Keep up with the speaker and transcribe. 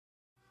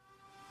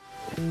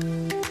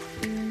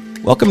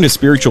Welcome to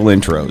Spiritual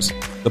Intros,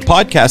 the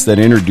podcast that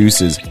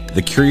introduces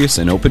the curious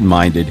and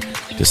open-minded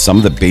to some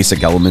of the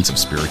basic elements of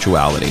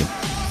spirituality.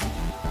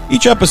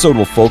 Each episode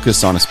will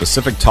focus on a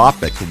specific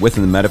topic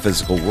within the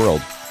metaphysical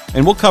world,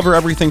 and we'll cover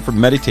everything from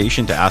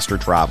meditation to astral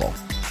travel.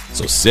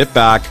 So sit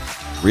back,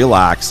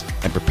 relax,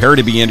 and prepare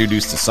to be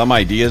introduced to some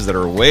ideas that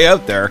are way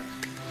out there,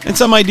 and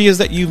some ideas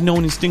that you've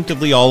known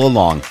instinctively all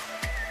along.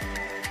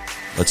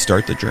 Let's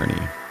start the journey.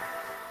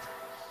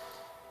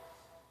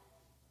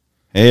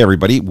 Hey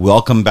everybody,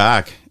 welcome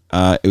back.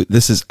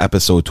 This is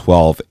episode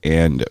 12,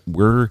 and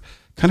we're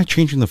kind of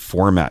changing the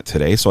format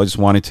today, so I just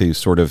wanted to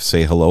sort of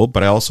say hello,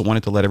 but I also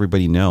wanted to let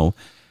everybody know,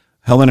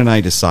 Helen and I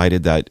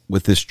decided that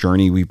with this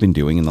journey we've been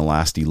doing in the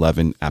last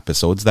 11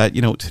 episodes, that,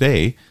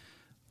 today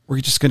we're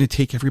just going to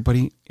take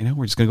everybody,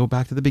 we're just going to go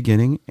back to the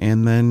beginning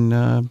and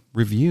then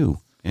review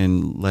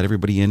and let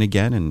everybody in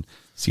again and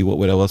see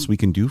what else we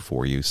can do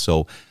for you.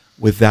 So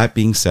with that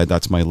being said,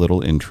 that's my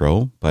little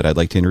intro, but I'd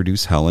like to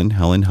introduce Helen.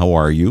 Helen, how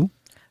are you?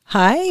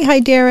 Hi,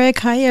 Derek.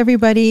 Hi,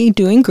 everybody.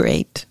 Doing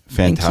great.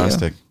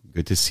 Fantastic.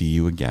 Good to see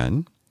you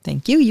again.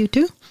 Thank you. You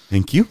too.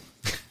 Thank you.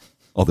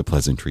 All the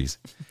pleasantries.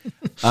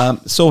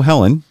 So,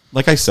 Helen,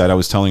 like I said, I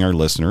was telling our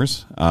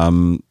listeners,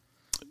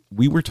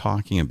 we were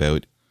talking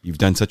about, you've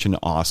done such an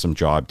awesome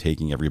job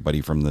taking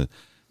everybody from the,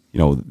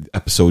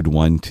 episode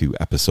 1 to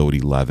episode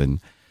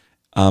 11.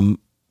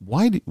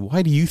 Why do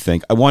you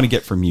think, I want to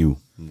get from you,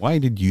 why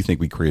did you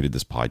think we created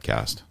this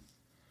podcast?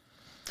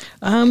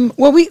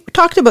 Well, we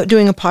talked about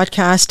doing a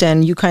podcast,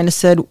 and you kind of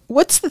said,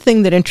 what's the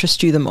thing that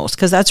interests you the most?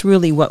 Because that's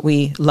really what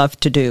we love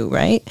to do,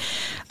 right?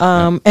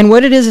 And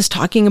what it is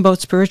talking about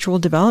spiritual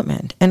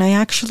development. And I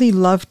actually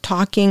love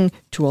talking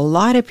to a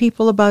lot of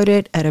people about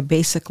it at a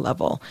basic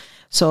level.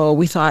 So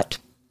we thought,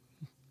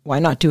 why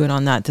not do it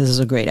on that? This is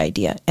a great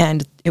idea.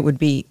 And it would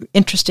be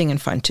interesting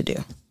and fun to do.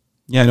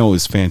 Yeah, I know, it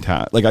was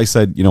fantastic. Like I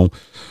said,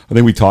 I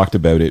think we talked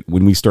about it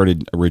when we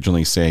started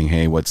originally saying,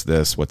 hey, what's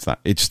this? What's that?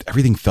 It just,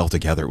 everything fell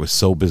together. It was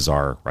so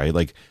bizarre, right?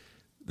 Like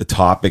the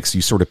topics,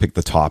 you sort of picked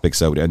the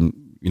topics out and,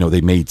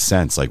 they made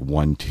sense, like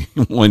 1 to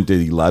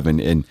 11.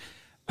 And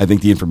I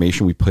think the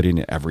information we put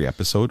in every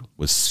episode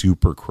was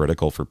super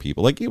critical for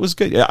people. Like it was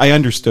good. I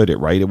understood it,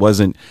 right? It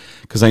wasn't,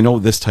 because I know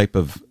these types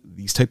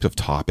of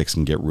topics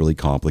can get really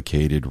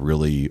complicated,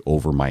 really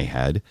over my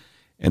head.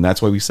 And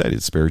that's why we said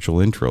it's spiritual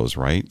intros,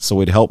 right?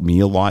 So it helped me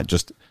a lot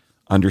just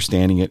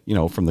understanding it,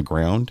 from the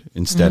ground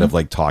instead of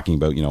like talking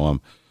about,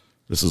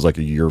 this is like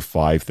a year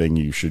 5 thing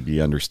you should be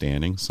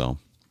understanding. So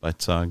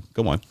let's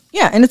go on.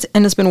 Yeah, and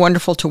it's been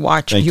wonderful to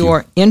watch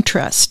your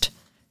interest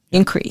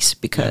increase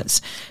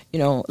because,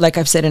 like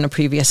I've said in a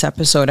previous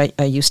episode,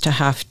 I used to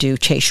have to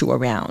chase you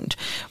around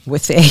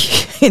with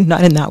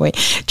not in that way,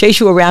 chase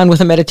you around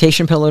with a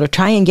meditation pillow to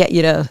try and get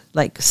you to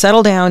like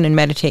settle down and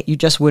meditate. You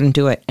just wouldn't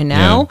do it. And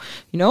now,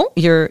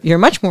 you're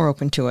much more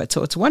open to it.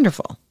 So it's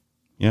wonderful.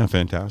 Yeah,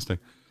 fantastic.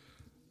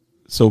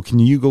 So can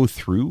you go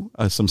through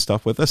some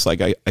stuff with us?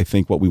 Like I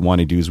think what we want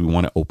to do is we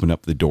want to open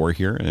up the door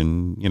here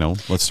and,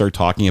 let's start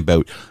talking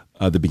about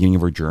the beginning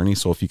of our journey.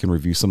 So if you can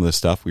review some of the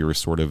stuff we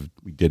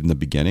did in the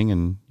beginning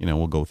and,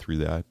 we'll go through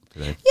that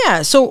today.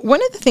 Yeah. So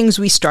one of the things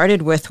we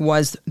started with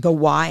was the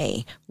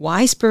why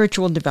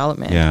spiritual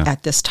development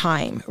at this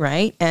time.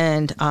 Right.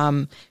 And,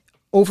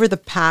 over the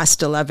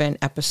past 11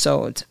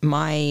 episodes,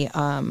 my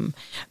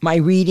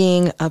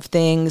reading of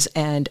things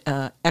and,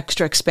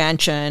 extra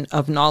expansion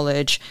of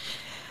knowledge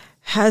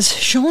has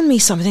shown me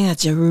something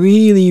that's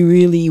really,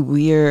 really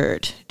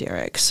weird,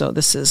 Derek. So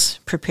this is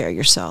prepare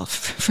yourself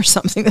for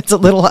something that's a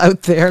little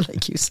out there,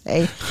 like you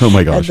say. Oh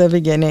my gosh. At the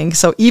beginning.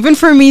 So even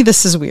for me,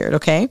 this is weird,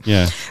 okay?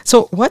 Yeah.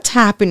 So what's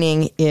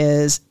happening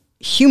is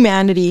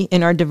humanity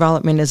in our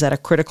development is at a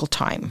critical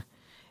time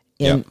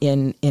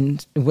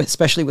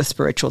especially with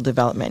spiritual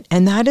development.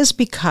 And that is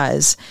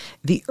because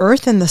the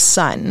earth and the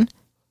sun,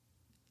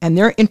 and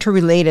they're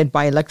interrelated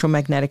by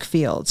electromagnetic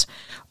fields,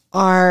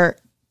 are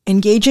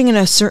engaging in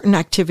a certain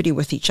activity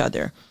with each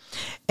other.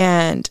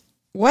 And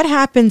what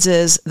happens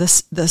is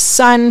the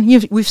sun,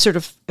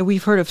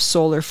 we've heard of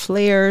solar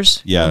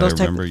flares. Yeah, I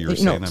remember you were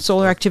saying that.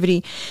 Solar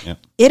activity. Yeah.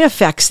 It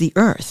affects the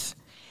earth.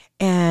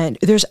 And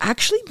there's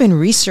actually been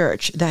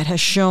research that has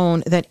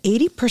shown that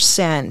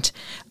 80%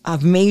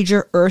 of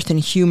major earth and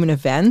human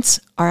events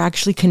are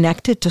actually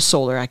connected to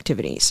solar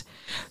activities.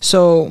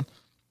 So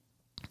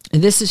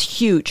this is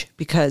huge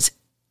because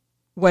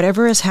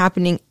whatever is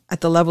happening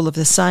at the level of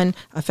the sun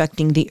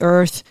affecting the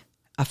earth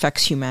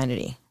affects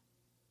humanity.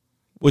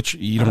 Which,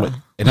 no,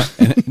 I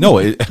the know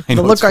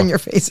look on your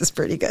face is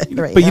pretty good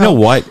right But now. you know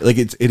what? Like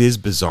it is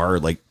bizarre,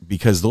 like,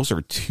 because those are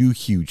two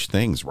huge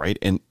things, right?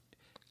 And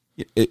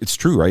it's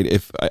true, right?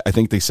 If I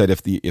think they said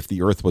if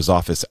the earth was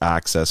off its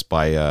axis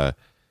by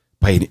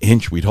an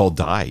inch, we'd all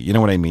die. You know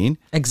what I mean?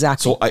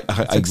 Exactly. So I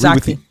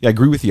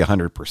agree with you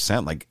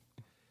 100%. Like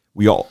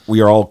we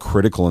are all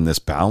critical in this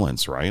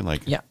balance, right?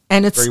 Like, yeah.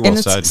 And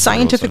it's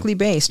scientifically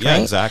based, right?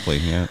 Yeah, exactly.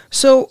 Yeah.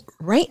 So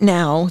right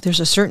now there's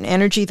a certain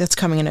energy that's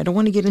coming in. I don't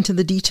want to get into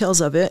the details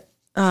of it.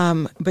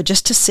 But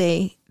just to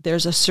say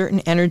there's a certain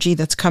energy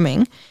that's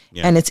coming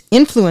and it's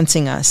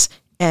influencing us.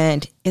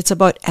 And it's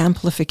about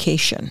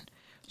amplification.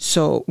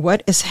 So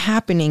what is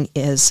happening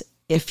is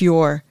if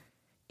you're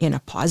in a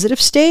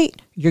positive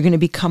state, you're going to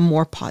become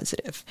more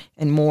positive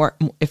and more.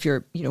 If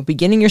you're,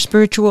 beginning your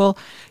spiritual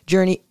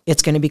journey,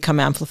 it's going to become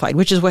amplified,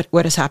 which is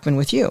what has happened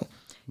with you.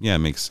 Yeah, it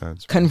makes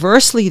sense.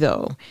 Conversely,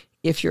 though,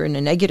 if you're in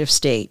a negative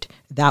state,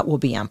 that will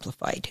be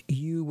amplified.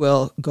 You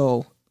will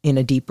go in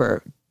a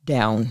deeper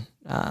down,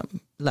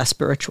 less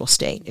spiritual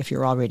state if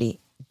you're already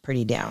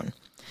pretty down.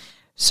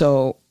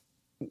 So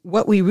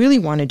what we really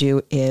want to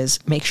do is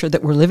make sure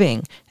that we're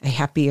living a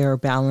happier,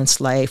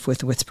 balanced life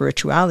with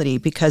spirituality,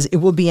 because it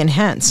will be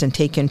enhanced and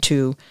taken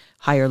to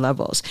higher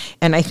levels.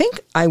 And I think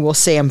I will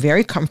say I'm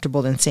very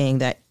comfortable in saying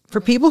that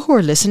for people who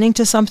are listening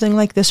to something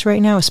like this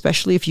right now,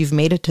 especially if you've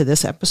made it to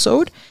this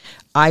episode,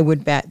 I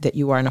would bet that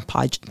you are in a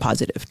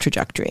positive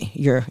trajectory.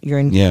 You're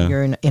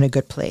in a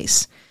good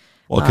place.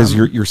 Well, because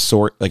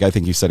you're like I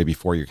think you said it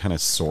before, you're kind of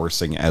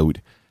sourcing out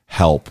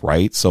help,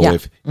 right? So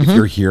if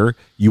you're here,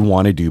 you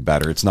want to do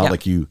better. It's not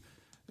like it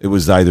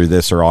was either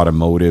this or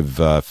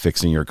automotive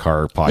fixing your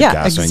car podcast.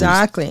 Yeah,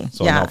 exactly.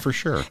 No, for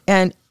sure.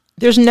 And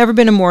there's never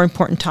been a more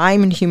important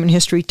time in human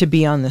history to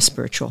be on the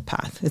spiritual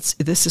path.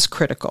 This is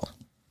critical.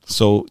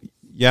 So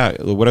yeah,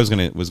 what I was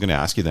gonna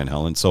ask you then,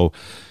 Helen. So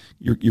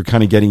you're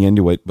kind of getting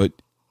into it, but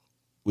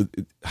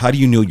how do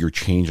you know you're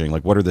changing?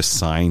 Like, what are the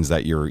signs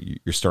that you're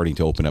starting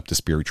to open up to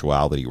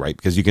spirituality, right?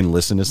 Because you can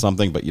listen to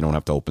something, but you don't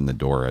have to open the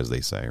door, as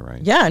they say,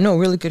 right? Yeah, no,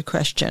 really good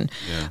question.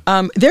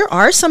 Yeah. There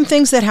are some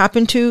things that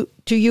happen to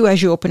you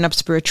as you open up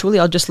spiritually.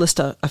 I'll just list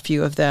a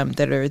few of them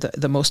that are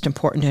the most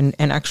important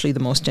and actually the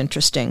most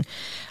interesting.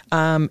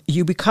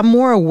 You become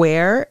more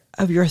aware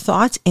of your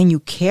thoughts and you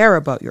care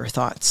about your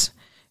thoughts.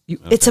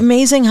 It's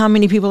amazing how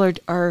many people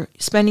are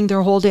spending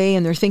their whole day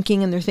and they're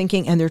thinking and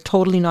they're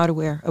totally not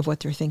aware of what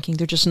they're thinking.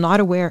 They're just not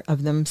aware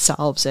of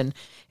themselves and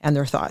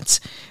their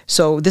thoughts.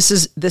 So this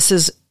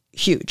is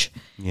huge.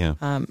 Yeah.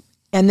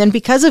 And then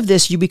because of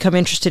this, you become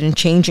interested in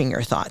changing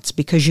your thoughts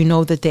because you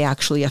know that they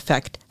actually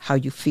affect how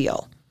you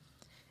feel.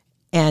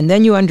 And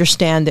then you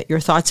understand that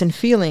your thoughts and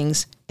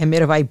feelings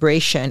emit a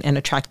vibration and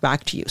attract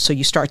back to you. So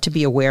you start to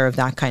be aware of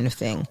that kind of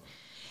thing.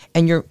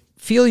 And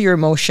feel your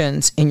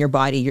emotions in your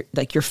body,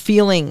 your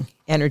feeling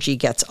energy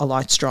gets a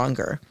lot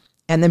stronger.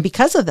 And then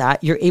because of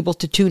that, you're able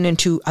to tune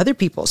into other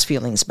people's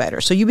feelings better.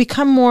 So you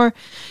become more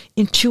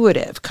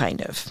intuitive,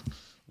 kind of.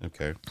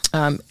 Okay.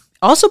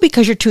 Also,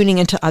 because you're tuning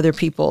into other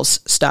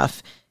people's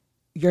stuff,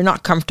 you're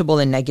not comfortable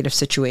in negative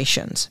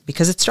situations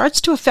because it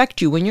starts to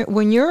affect you.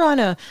 When you're on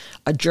a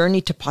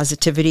journey to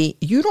positivity,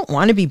 you don't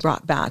want to be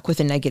brought back with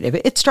a negative.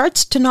 It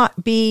starts to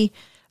not be...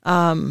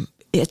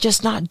 it's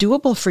just not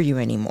doable for you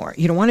anymore.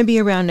 You don't want to be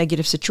around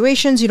negative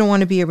situations. You don't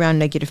want to be around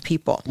negative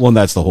people. Well, and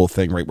that's the whole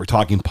thing, right? We're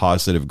talking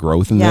positive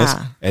growth in this.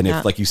 And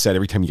if, like you said,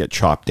 every time you get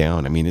chopped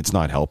down, I mean, it's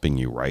not helping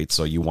you, right?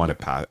 So you want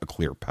a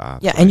clear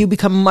path. Yeah, right? and you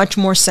become much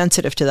more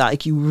sensitive to that.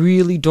 Like you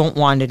really don't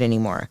want it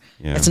anymore.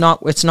 Yeah. It's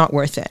not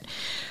worth it.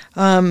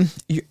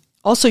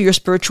 Also, your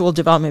spiritual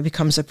development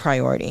becomes a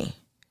priority.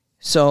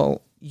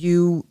 So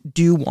you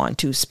do want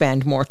to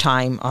spend more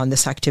time on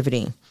this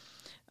activity.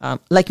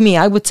 Like me,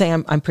 I would say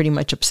I'm pretty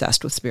much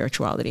obsessed with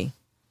spirituality.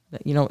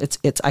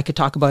 It's I could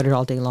talk about it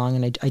all day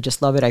long, and I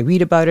just love it. I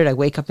read about it. I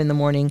wake up in the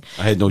morning.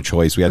 I had no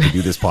choice. We had to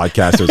do this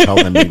podcast. It was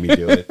Helen made me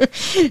do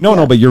it.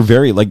 No, but you're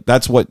very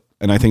that's what,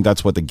 and I think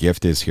that's what the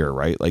gift is here,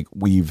 right? Like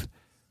we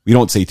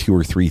don't say 2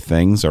 or 3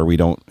 things, or we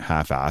don't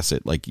half-ass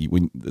it. Like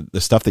when the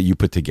stuff that you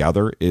put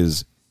together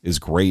is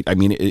great. I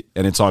mean,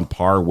 and it's on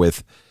par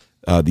with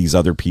these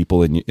other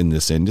people in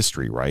this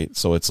industry, right?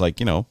 So it's like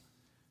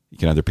you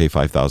can either pay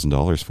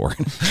 $5,000 for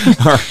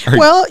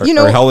it,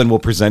 or Helen will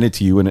present it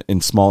to you in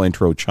small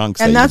intro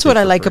chunks. And that's what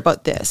I like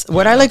about this.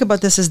 What I like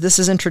about this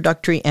is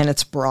introductory and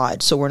it's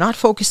broad. So we're not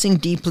focusing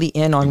deeply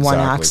in on one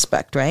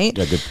aspect, right?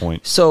 Yeah, good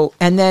point. So,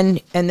 and then,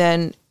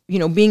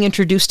 being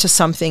introduced to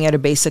something at a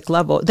basic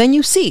level, then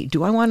you see,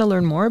 do I want to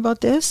learn more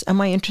about this?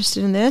 Am I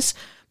interested in this?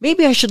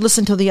 Maybe I should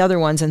listen to the other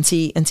ones and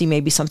see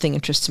maybe something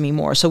interests me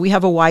more. So we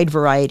have a wide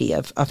variety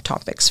of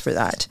topics for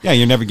that. Yeah,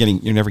 you're never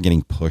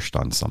getting pushed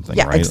on something.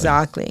 Yeah, right?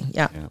 Exactly.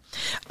 Yeah.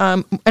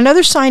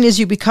 Another sign is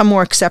you become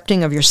more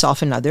accepting of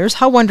yourself and others.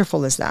 How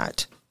wonderful is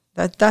that?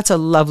 That's a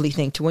lovely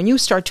thing when you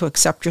start to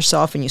accept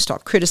yourself and you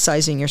stop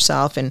criticizing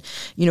yourself, and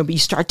but you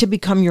start to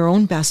become your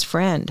own best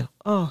friend.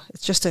 Oh,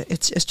 it's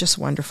just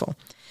wonderful.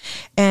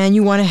 And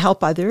you want to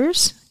help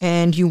others,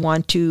 and you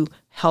want to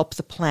help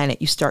the planet.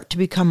 You start to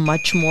become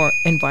much more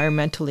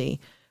environmentally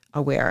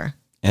aware.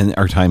 And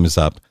our time is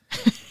up.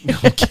 No,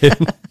 I'm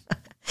kidding.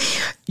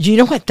 Do you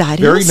know what that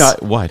is?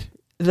 What?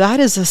 That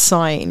is a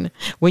sign.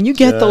 When you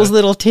get those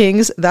little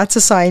tings, that's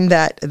a sign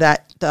that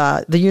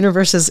the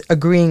universe is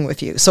agreeing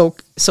with you. So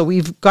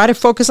we've got to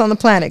focus on the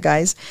planet,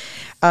 guys.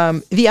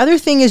 The other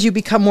thing is you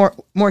become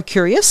more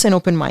curious and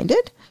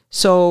open-minded.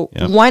 So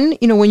when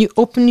you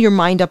open your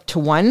mind up to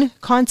one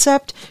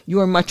concept, you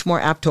are much more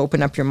apt to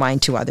open up your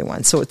mind to other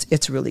ones. So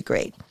it's really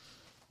great.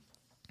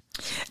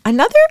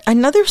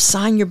 Another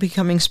sign you're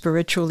becoming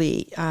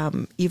spiritually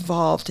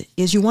evolved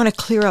is you want to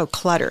clear out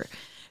clutter.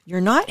 you're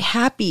not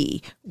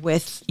happy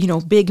with,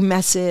 big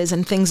messes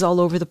and things all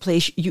over the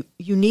place, you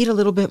need a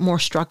little bit more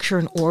structure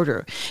and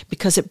order,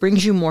 because it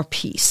brings you more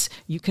peace.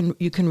 You can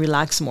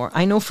relax more.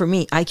 I know for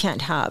me, I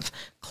can't have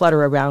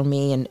clutter around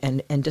me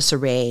and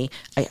disarray.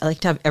 I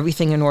like to have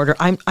everything in order.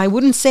 I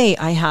wouldn't say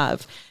I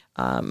have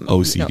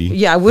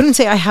OCD. I wouldn't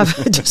say I have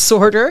a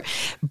disorder,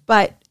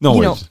 but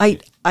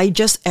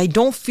I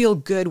don't feel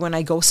good when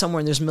I go somewhere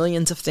and there's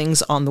millions of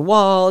things on the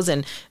walls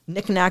and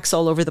knickknacks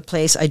all over the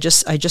place. I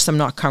just am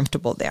not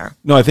comfortable there.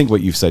 No, I think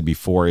what you've said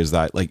before is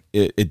that like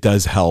it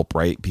does help,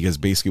 right? Because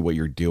basically what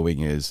you're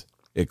doing is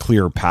a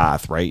clear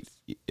path, right?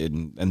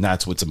 And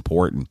that's what's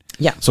important.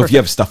 Yeah. So if you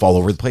have stuff all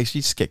over the place,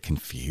 you just get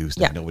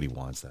confused. Yeah. And nobody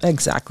wants that.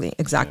 Exactly.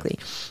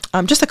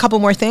 Yeah. Just a couple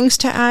more things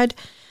to add.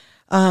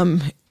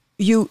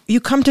 You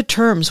come to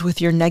terms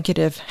with your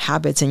negative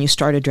habits and you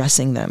start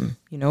addressing them.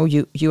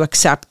 You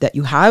accept that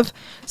you have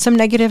some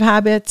negative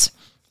habits,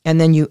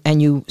 and then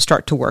you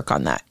start to work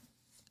on that.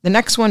 The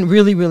next one,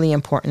 really, really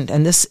important,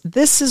 and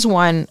this is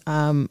one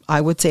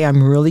I would say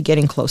I'm really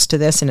getting close to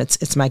this, and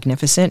it's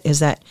magnificent, is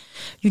that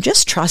you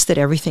just trust that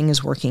everything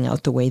is working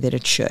out the way that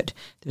it should.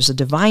 There's a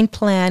divine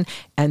plan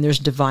and there's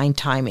divine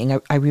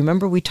timing. I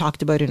remember we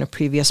talked about in a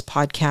previous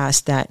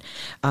podcast that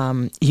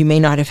you may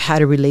not have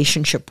had a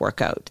relationship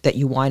work out that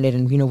you wanted,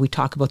 and we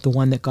talk about the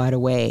one that got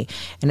away,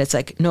 and it's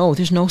like, no,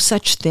 there's no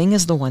such thing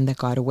as the one that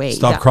got away.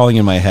 Stop crawling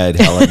in my head,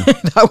 Helen.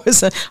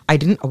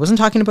 I wasn't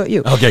talking about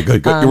you. Okay,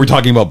 good. You were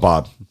talking about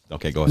Bob.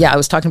 Okay, go ahead. Yeah, I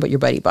was talking about your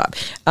buddy, Bob.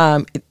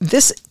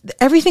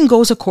 Everything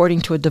goes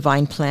according to a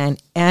divine plan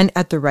and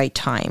at the right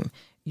time.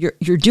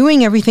 You're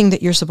doing everything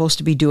that you're supposed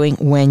to be doing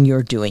when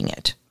you're doing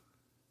it.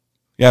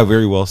 Yeah,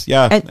 very well.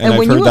 Yeah, and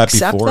I've heard that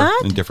before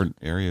in different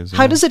areas. Yeah.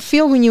 How does it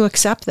feel when you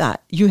accept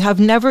that? You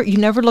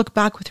never look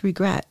back with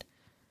regret.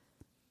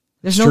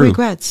 There's no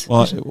regrets.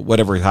 Well,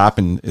 whatever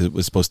happened, it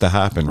was supposed to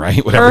happen,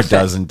 right? Whatever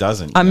doesn't.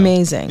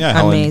 Amazing.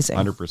 Yeah, amazing.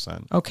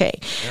 100%. Okay.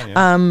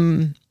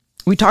 Yeah.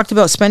 We talked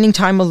about spending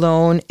time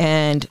alone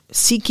and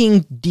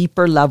seeking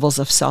deeper levels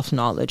of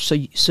self-knowledge.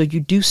 So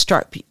you do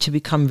start to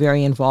become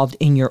very involved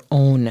in your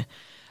own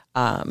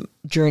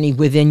journey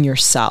within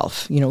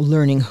yourself,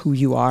 learning who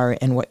you are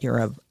and what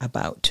you're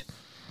about.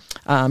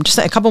 Just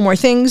a couple more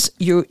things.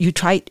 You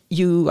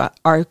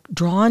are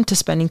drawn to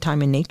spending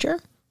time in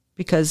nature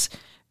because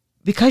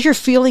you're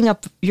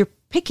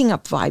picking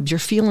up vibes, you're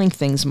feeling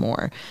things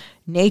more.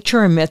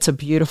 Nature emits a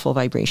beautiful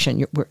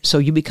vibration, so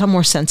you become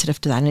more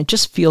sensitive to that, and it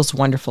just feels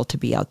wonderful to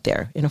be out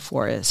there in a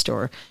forest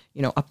or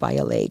up by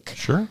a lake.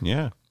 Sure,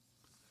 yeah,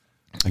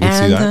 I can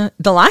see that.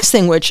 The last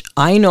thing, which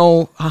I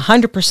know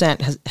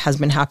 100% has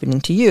been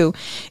happening to you,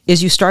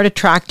 is you start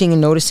attracting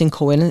and noticing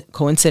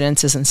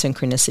coincidences and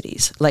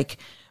synchronicities. Like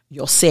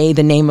you'll say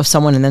the name of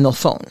someone and then they'll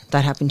phone.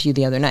 That happened to you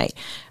the other night.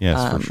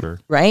 Yes, for sure.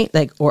 Right?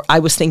 Like, or I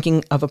was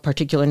thinking of a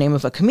particular name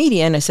of a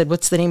comedian. I said,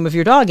 "What's the name of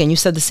your dog?" And you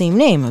said the same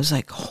name. I was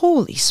like,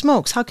 "Holy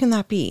smokes, how can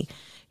that be?"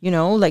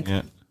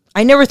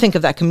 I never think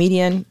of that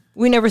comedian.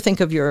 We never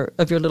think of your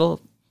little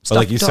stuffed but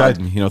like you dog.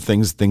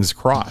 said, things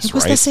cross, It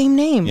was the same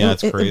name. Yeah,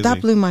 it's crazy. That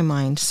blew my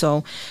mind.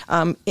 So,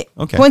 Okay.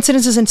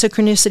 Coincidences and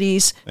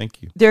synchronicities.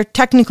 Thank you. There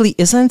technically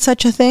isn't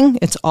such a thing.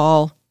 It's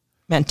all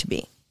meant to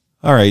be.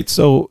 All right.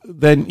 So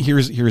then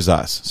here's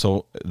us.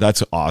 So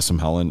that's awesome,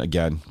 Helen.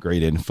 Again,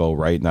 great info,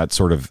 right?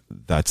 And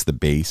that's the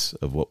base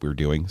of what we're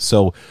doing.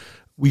 So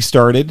we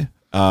started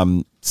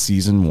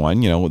season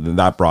 1,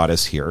 that brought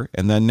us here.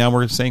 And then now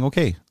we're saying,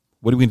 okay,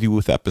 what do we do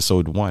with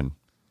episode 1?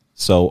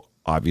 So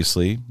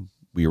obviously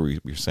we were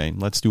saying,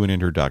 let's do an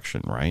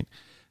introduction, right?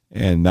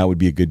 And that would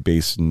be a good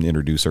base and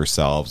introduce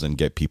ourselves and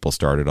get people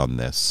started on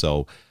this.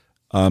 So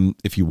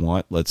if you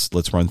want, let's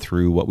run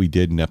through what we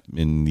did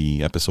in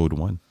the episode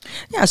 1.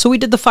 Yeah, so we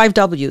did the 5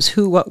 W's: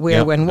 who, what,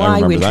 where, when,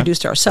 why. We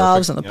introduced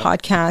ourselves on the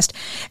podcast,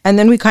 and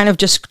then we kind of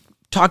just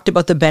talked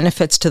about the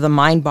benefits to the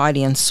mind,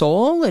 body, and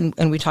soul,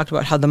 and we talked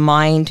about how the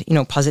mind,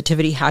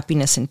 positivity,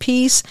 happiness, and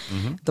peace.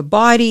 Mm-hmm. The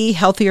body,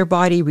 healthier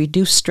body,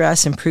 reduced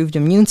stress, improved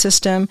immune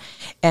system,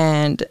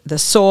 and the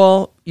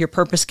soul, your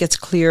purpose gets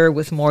clearer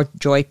with more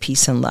joy,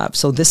 peace, and love.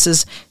 So this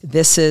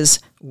is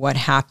what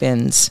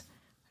happens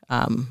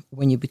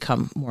when you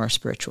become more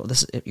spiritual.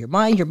 This is your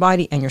mind, your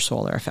body, and your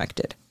soul are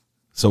affected.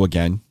 So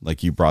again,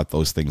 like you brought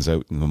those things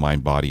out in the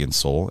mind, body, and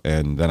soul.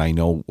 And then I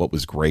know what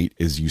was great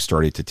is you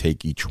started to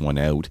take each one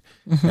out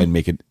and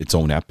make it its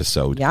own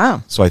episode. Yeah.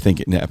 So I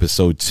think in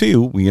episode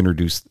 2, we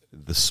introduced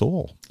the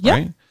soul,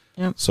 right?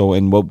 Yeah. So,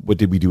 and what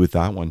did we do with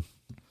that one?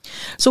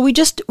 So we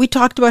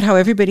talked about how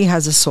everybody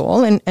has a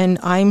soul, and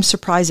I'm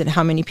surprised at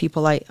how many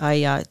people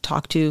I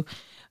talk to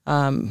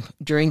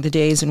during the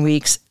days and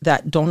weeks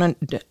that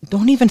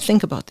don't even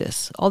think about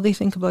this. All they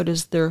think about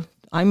is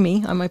I'm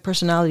me, I'm my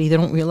personality. They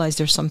don't realize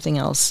there's something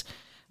else,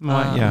 giving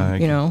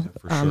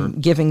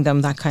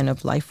them that kind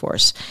of life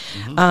force.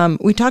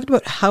 Mm-hmm. We talked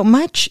about how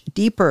much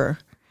deeper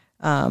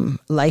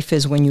life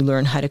is when you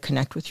learn how to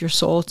connect with your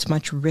soul. It's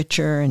much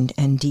richer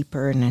and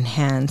deeper and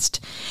enhanced,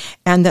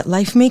 and that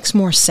life makes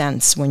more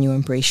sense when you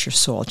embrace your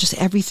soul. Just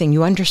everything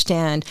you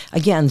understand.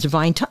 Again,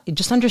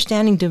 just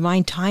understanding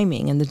divine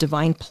timing and the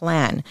divine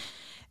plan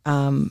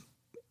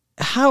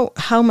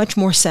how much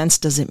more sense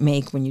does it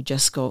make when you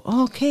just go,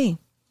 oh, okay,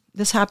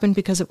 this happened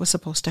because it was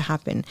supposed to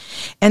happen.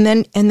 And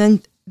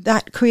then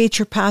that creates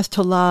your path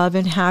to love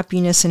and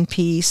happiness and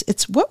peace.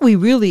 It's what we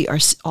really are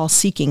all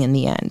seeking in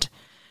the end,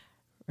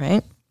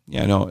 right?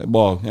 Yeah, no,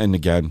 well, and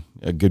again,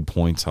 a good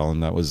point,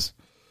 Helen. That was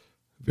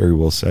very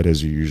well said,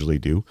 as you usually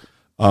do.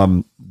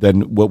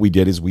 Then what we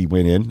did is we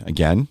went in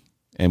again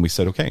and we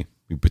said, okay,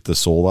 we put the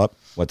soul up.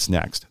 What's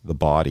next? The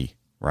body,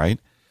 right?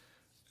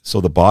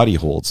 So the body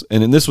holds.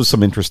 And then this was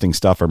some interesting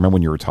stuff. I remember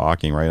when you were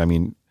talking, right? I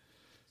mean,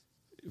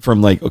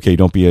 from like, okay,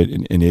 don't be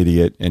an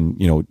idiot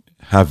and,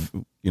 have,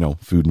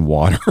 food and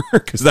water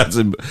because that's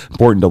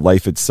important to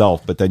life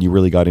itself. But then you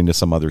really got into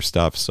some other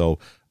stuff. So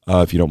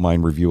if you don't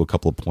mind, review a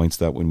couple of points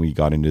that when we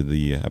got into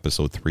the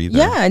episode 3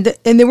 there. Yeah,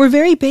 and they were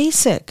very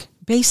basic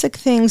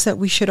things that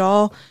we should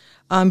all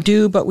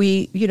do, but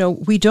we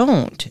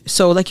don't.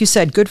 So like you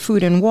said, good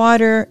food and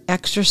water,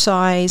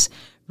 exercise,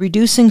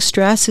 reducing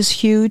stress is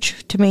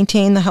huge to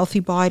maintain the healthy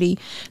body,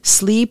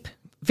 sleep.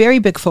 Very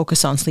big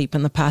focus on sleep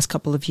in the past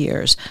couple of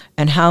years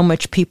and how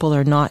much people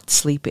are not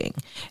sleeping.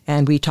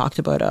 And we talked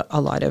about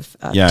a lot of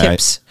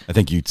tips. I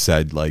think you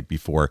said like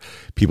before,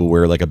 people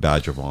wear like a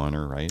badge of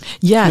honor, right?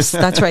 Yes,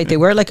 that's right. They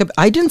wear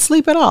I didn't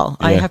sleep at all.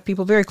 Yeah. I have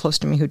people very close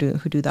to me who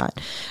do that.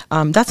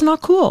 That's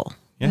not cool.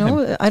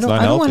 Yeah, I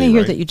don't want to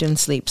hear that you didn't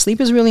sleep. Sleep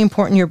is really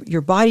important.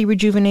 Your body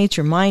rejuvenates,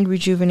 your mind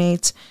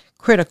rejuvenates.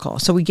 Critical.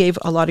 So we gave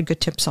a lot of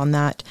good tips on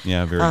that.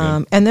 Yeah, very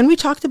good. And then we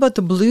talked about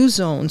the blue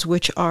zones,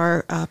 which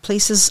are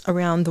places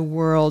around the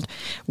world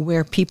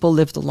where people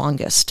live the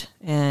longest.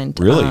 And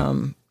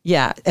really?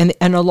 Yeah. And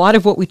a lot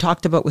of what we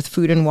talked about with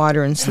food and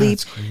water and sleep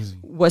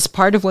was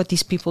part of what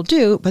these people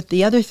do. But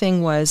the other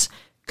thing was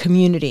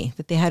community,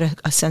 that they had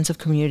a sense of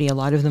community. A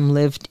lot of them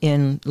lived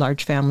in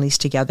large families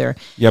together.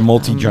 Yeah,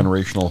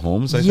 multi-generational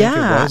homes, I think it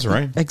was,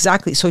 right?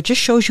 Exactly. So it just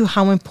shows you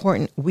how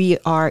important we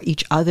are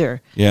each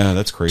other. Yeah,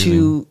 that's crazy.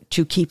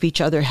 To keep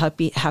each other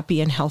happy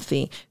and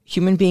healthy.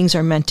 Human beings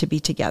are meant to be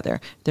together.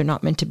 They're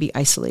not meant to be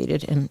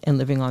isolated and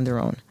living on their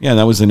own. Yeah, and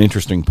that was an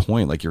interesting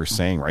point, like you were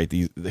saying, right?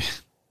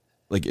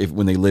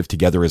 When they live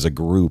together as a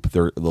group,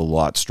 they're a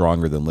lot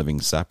stronger than living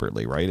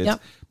separately, right?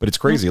 Yep. But it's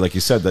crazy, like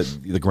you said, that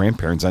the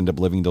grandparents end up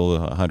living till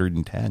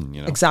 110.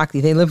 Exactly,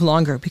 they live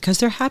longer because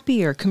they're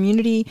happier.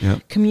 Community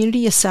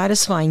is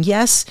satisfying.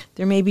 Yes,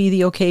 there may be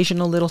the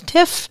occasional little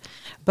tiff,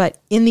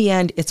 but in the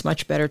end, it's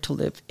much better to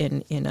live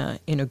in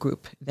a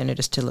group than it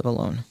is to live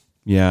alone.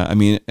 Yeah, I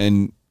mean,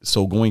 and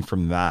so going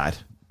from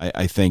that,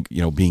 I think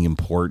being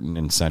important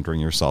and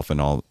centering yourself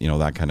and all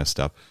that kind of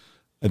stuff.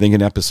 I think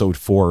in episode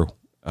 4.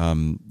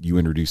 You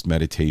introduced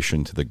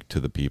meditation to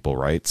the people,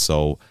 right?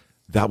 So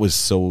that was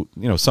some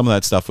of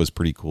that stuff was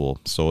pretty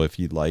cool. So if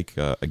you'd like,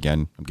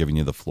 again, I'm giving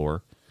you the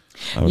floor.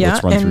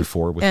 Let's run through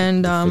 4 for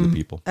the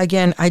people.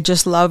 Again, I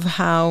just love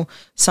how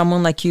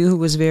someone like you who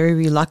was very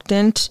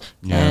reluctant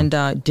and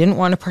didn't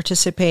want to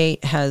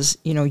participate has,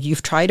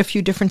 you've tried a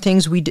few different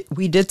things. We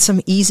did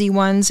some easy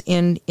ones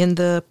in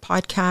the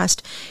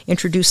podcast,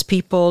 introduce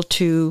people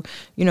to,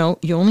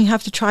 you only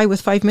have to try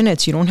with 5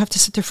 minutes. You don't have to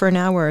sit there for an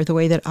hour the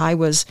way that I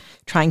was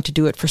trying to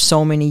do it for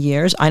so many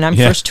years. And I'm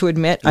first to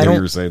admit,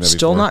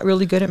 not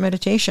really good at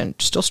meditation,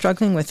 still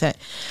struggling with it.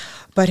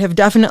 But have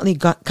definitely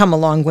come a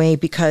long way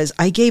because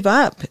I gave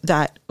up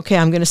that, okay,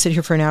 I'm going to sit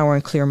here for an hour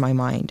and clear my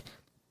mind.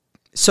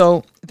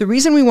 So the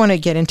reason we want to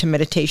get into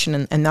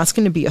meditation, and that's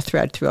going to be a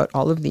thread throughout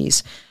all of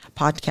these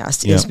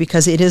podcasts, is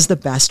because it is the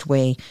best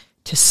way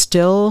to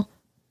still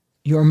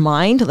your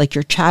mind, like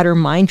your chatter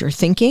mind, your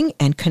thinking,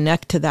 and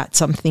connect to that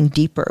something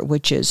deeper,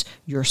 which is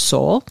your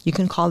soul. You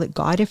can call it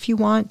God if you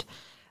want.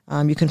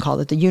 You can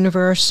call it the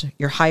universe,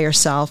 your higher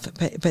self.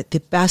 But the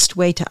best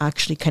way to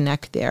actually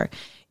connect there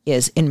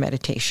is in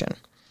meditation.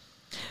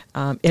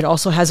 It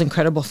also has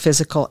incredible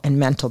physical and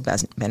mental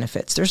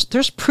benefits.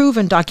 There's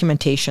proven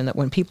documentation that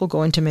when people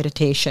go into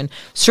meditation,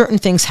 certain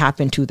things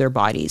happen to their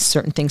bodies,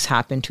 certain things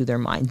happen to their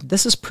mind.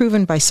 This is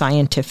proven by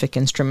scientific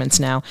instruments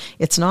now.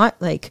 It's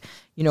not like,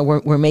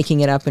 we're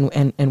making it up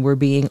and we're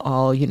being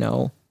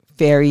all,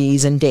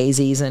 fairies and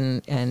daisies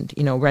and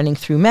running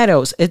through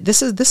meadows.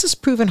 This is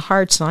proven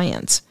hard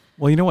science.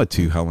 Well, you know what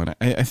too, Helen?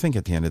 I think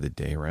at the end of the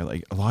day, right,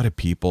 like a lot of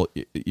people,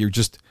 you're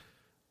just...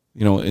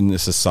 in the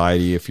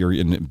society, if you're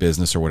in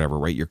business or whatever,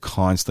 right, you're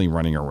constantly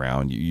running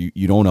around.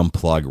 You don't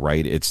unplug,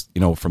 right? It's,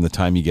 from the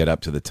time you get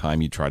up to the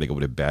time you try to go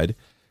to bed,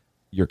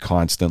 you're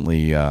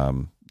constantly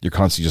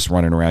just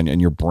running around and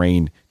your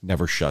brain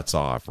never shuts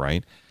off,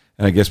 right?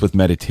 And I guess with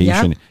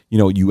meditation,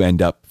 you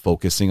end up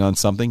focusing on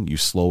something, you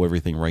slow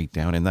everything right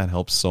down, and that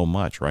helps so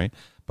much, right?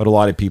 But a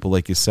lot of people,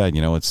 like you said,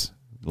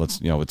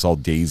 it's all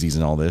daisies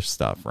and all this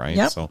stuff, right?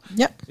 Yep. So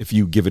if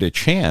you give it a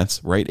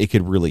chance, right, it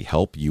could really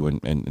help you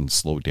and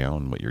slow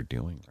down what you're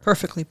doing. Right?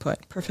 Perfectly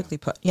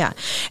put. Yeah.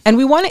 And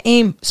we want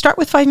to start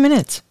with 5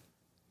 minutes.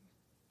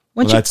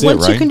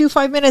 Once you can do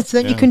 5 minutes,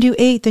 then you can do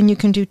 8, then you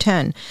can do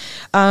 10.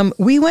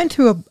 We went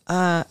through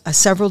a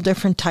several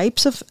different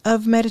types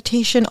of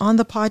meditation on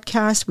the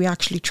podcast. We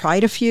actually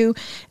tried a few,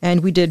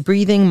 and we did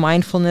breathing,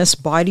 mindfulness,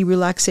 body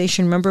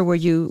relaxation. Remember where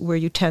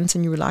you tense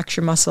and you relax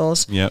your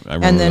muscles? Yep, I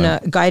remember and then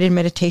that. A guided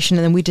meditation,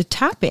 and then we did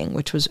tapping,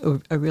 which was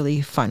a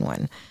really fun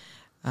one.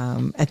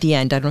 At the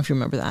end, I don't know if you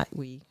remember that,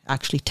 we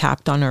actually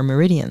tapped on our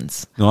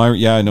meridians.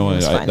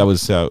 That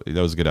was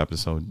a good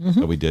episode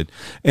that we did.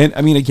 And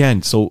I mean,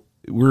 again, so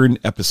we're in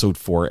episode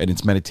 4 and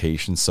it's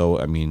meditation. So,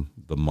 I mean,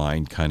 the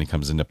mind kind of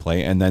comes into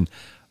play. And then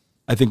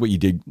I think what you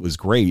did was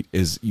great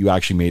is you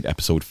actually made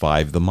episode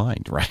 5 the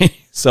mind, right?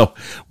 So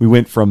we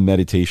went from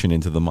meditation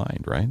into the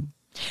mind, right?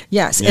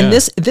 Yes, and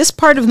this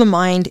part of the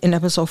mind in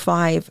episode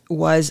 5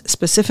 was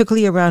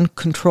specifically around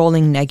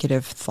controlling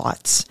negative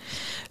thoughts.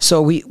 So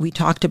we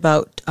talked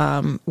about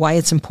why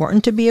it's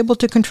important to be able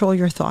to control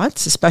your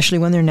thoughts, especially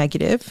when they're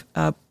negative.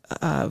 About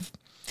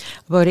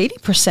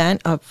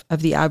 80%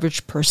 of the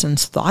average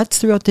person's thoughts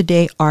throughout the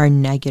day are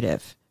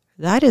negative.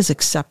 That is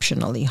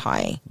exceptionally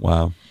high.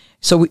 Wow.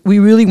 So we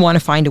really want to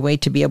find a way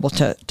to be able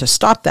to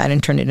stop that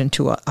and turn it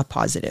into a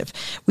positive.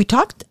 We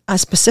talked a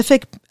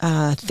specific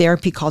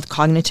therapy called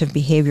cognitive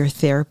behavior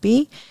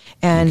therapy,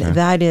 and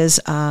that is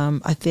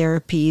a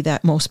therapy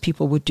that most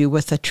people would do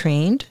with a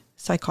trained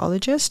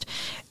psychologist.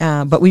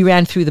 But we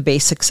ran through the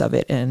basics of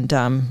it,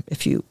 and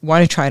if you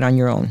want to try it on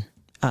your own,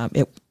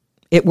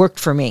 it worked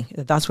for me.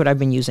 That's what I've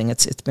been using.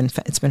 It's been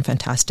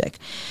fantastic.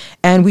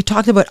 And we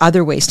talked about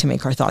other ways to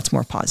make our thoughts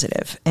more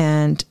positive.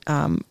 And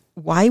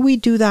why we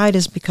do that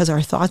is because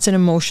our thoughts and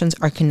emotions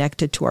are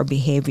connected to our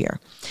behavior.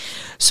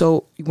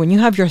 So when you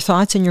have your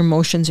thoughts and your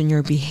emotions and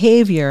your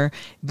behavior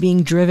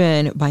being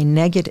driven by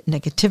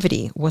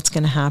negativity, what's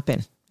going to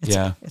happen?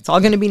 It's all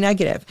going to be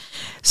negative.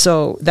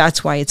 So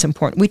that's why it's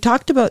important. We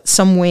talked about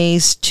some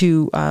ways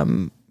to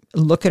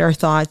look at our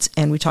thoughts,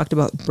 and we talked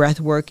about breath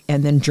work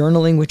and then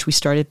journaling, which we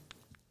started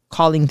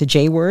calling the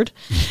J word.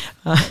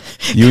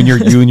 You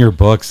and your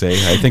books, eh?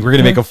 I think we're going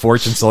to make a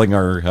fortune selling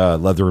our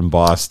leather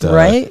embossed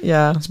right?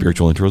 Yeah.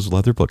 Spiritual Intros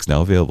leather books,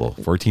 now available,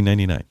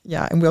 $14.99.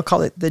 Yeah, and we'll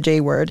call it the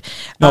J word.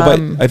 No, but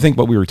I think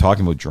what we were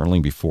talking about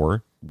journaling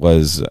before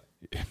was,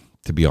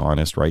 to be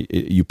honest, right?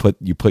 You put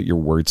your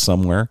words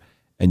somewhere,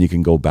 and you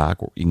can go back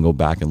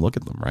and look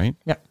at them, right?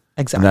 Yeah,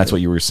 exactly. And that's what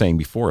you were saying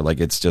before.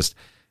 Like, it's just,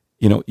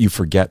 you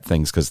forget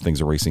things because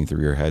things are racing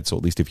through your head. So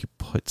at least if you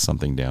put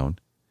something down,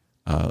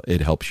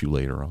 it helps you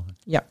later on.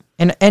 Yeah.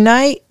 And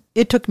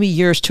it took me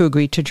years to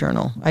agree to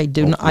journal. I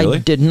did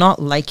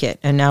not like it,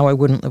 and now I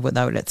wouldn't live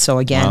without it. So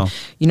again,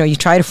 you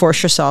try to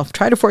force yourself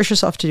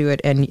to do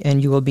it,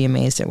 and you will be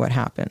amazed at what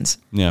happens.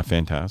 Yeah.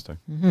 Fantastic.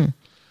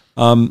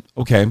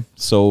 Okay.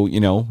 So,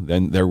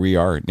 then there we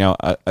are. Now,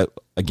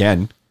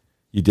 again,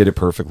 you did it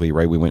perfectly,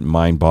 right? We went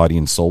mind, body,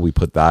 and soul. We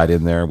put that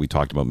in there. We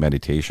talked about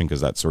meditation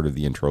because that's sort of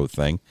the intro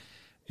thing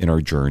in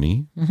our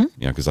journey.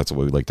 Because that's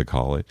what we like to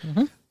call it.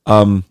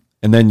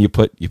 And then you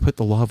put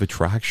the law of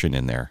attraction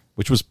in there,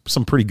 which was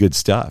some pretty good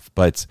stuff.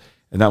 And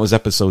that was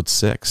episode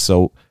 6.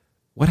 So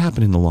what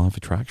happened in the law of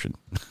attraction?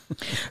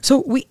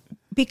 So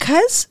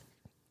because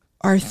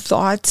our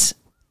thoughts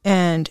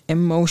and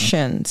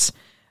emotions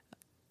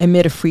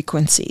emit a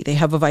frequency, they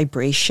have a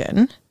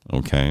vibration.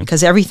 Okay.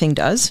 Because everything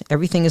does.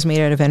 Everything is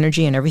made out of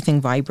energy, and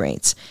everything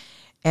vibrates.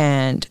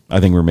 And I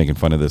think we're making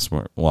fun of this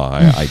more. Well,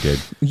 I did.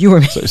 You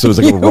were. So it was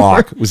like a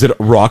rock. Was it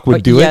a rock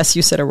would do it? Yes,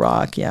 you said a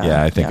rock. Yeah.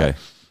 Yeah, I think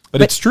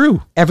But it's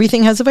true.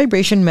 Everything has a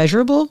vibration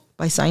measurable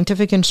by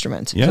scientific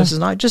instruments. Yeah. This is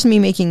not just me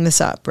making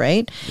this up,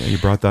 right? Yeah, you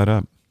brought that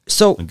up.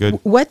 So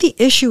what the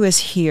issue is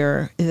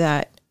here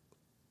that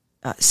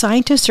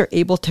scientists are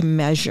able to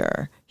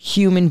measure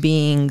human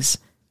beings'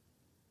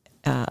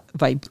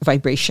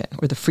 vibration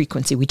or the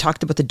frequency. We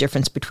talked about the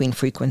difference between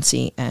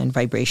frequency and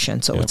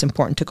vibration. So it's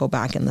important to go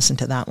back and listen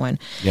to that one.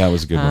 Yeah, it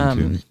was a good one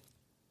too.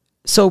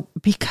 So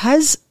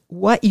because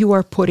what you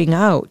are putting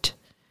out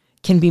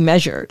can be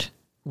measured,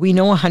 we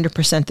know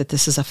 100% that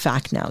this is a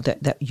fact now,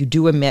 that you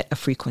do emit a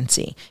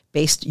frequency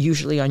based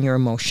usually on your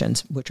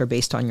emotions, which are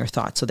based on your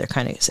thoughts. So they're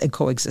kind of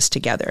coexist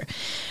together.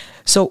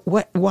 So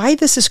why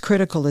this is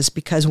critical is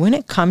because when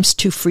it comes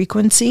to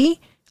frequency,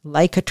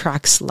 like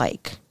attracts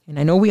like. And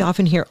I know we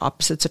often hear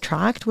opposites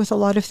attract with a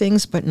lot of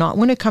things, but not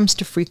when it comes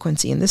to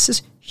frequency. And this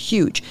is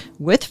huge.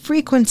 With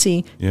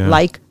frequency,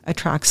 like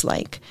attracts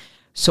like.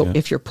 So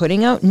if you're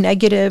putting out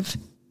negative,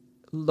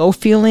 low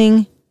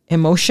feeling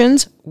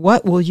emotions,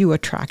 what will you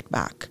attract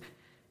back?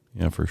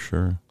 Yeah, for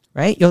sure.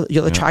 Right?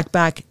 You'll attract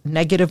back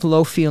negative,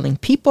 low feeling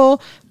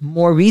people,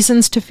 more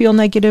reasons to feel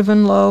negative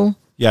and low.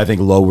 Yeah, I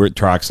think low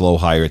attracts low,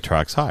 higher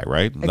attracts high,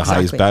 right? Exactly. The high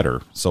is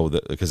better. So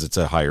because it's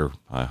a higher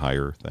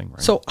thing, right?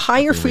 So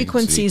higher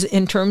frequencies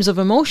in terms of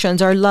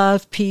emotions are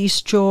love,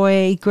 peace,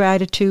 joy,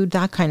 gratitude,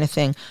 that kind of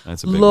thing.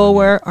 That's a big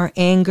Lower one, are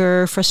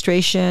anger,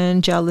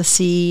 frustration,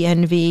 jealousy,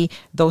 envy,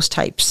 those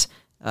types.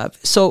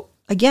 So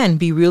again,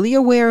 be really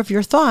aware of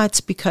your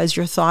thoughts, because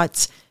your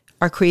thoughts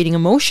are creating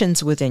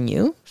emotions within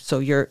you. So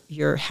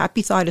your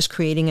happy thought is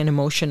creating an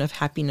emotion of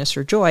happiness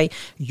or joy.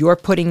 You're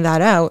putting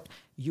that out.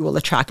 you will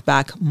attract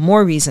back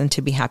more reason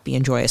to be happy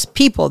and joyous,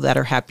 people that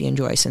are happy and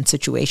joyous, and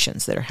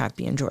situations that are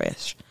happy and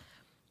joyous.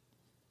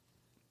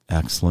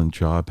 Excellent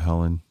job,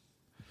 Helen.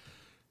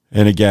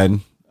 And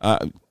again,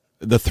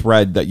 the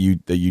thread that you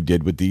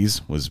did with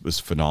these was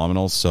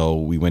phenomenal. So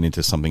we went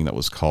into something that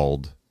was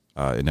called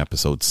in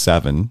episode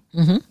 7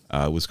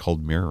 was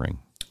called mirroring.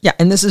 Yeah,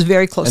 and this is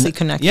very closely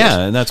connected. Yeah,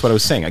 and that's what I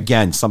was saying.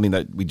 Again, something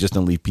that we just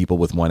didn't leave people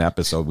with one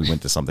episode. We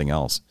went to something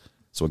else.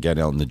 So again,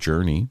 on the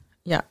journey,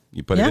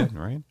 you put it in,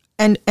 right?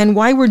 And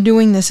why we're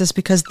doing this is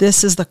because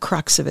this is the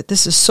crux of it.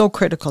 This is so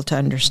critical to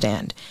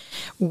understand.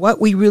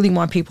 What we really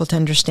want people to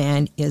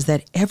understand is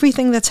that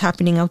everything that's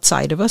happening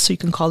outside of us, so you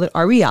can call it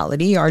our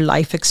reality, our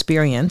life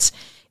experience,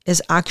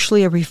 is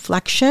actually a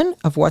reflection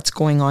of what's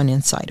going on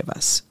inside of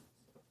us.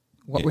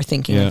 What we're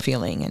thinking and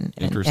feeling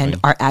and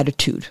our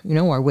attitude,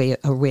 our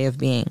way of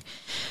being.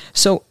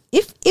 So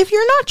if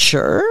you're not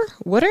sure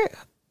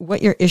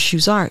what your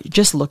issues are,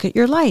 just look at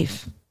your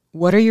life.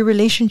 What are your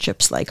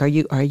relationships like? Are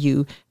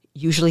you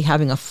usually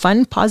having a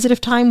fun,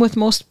 positive time with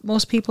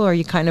most people? Or are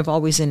you kind of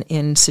always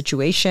in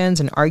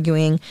situations and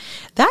arguing?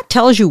 That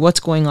tells you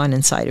what's going on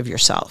inside of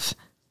yourself.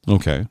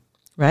 Okay.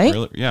 Right?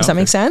 Really? Yeah. Does that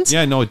make sense?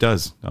 Yeah, no, it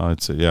does.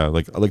 It's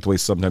like I like the way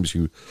sometimes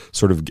you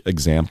sort of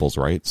examples,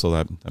 right? So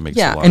that makes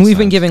a lot of sense. And we've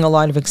been giving a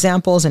lot of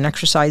examples and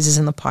exercises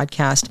in the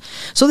podcast.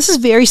 So this is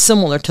very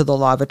similar to the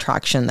law of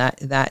attraction,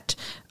 that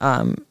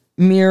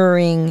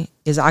mirroring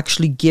is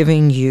actually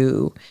giving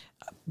you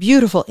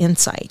beautiful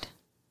insight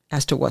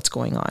as to what's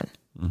going on.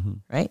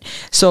 Right?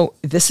 So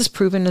this is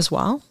proven as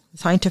well,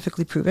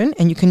 scientifically proven,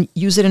 and you can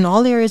use it in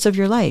all areas of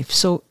your life.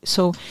 So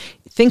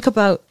think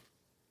about,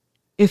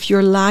 if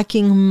you're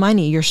lacking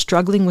money, you're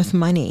struggling with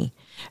money,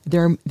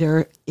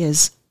 there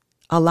is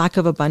a lack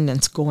of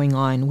abundance going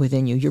on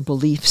within you, your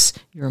beliefs,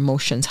 your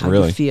emotions, how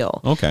you feel.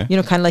 Okay.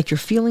 Kind of like you're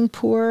feeling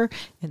poor,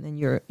 and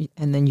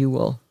then you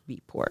will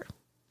be poor.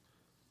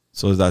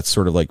 So that's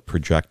sort of like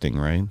projecting,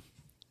 right?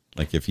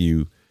 Like if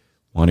you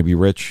want to be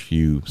rich,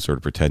 you sort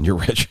of pretend you're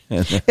rich.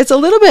 It's a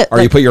little bit, or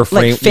you put your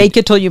frame, like fake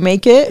it till you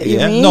make it.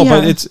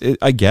 But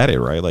I get it,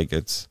 right? Like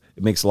it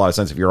makes a lot of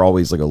sense if you're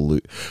always like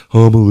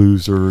I'm a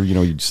loser,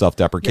 you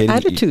self-deprecating. Your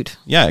attitude.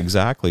 Yeah,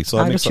 exactly. So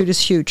attitude is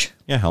huge.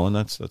 Yeah, Helen,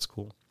 that's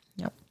cool.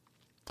 Yep.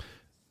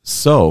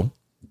 So,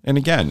 and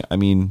again, I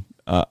mean,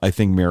 I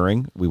think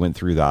mirroring, we went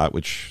through that,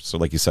 which, so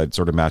like you said,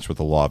 sort of matched with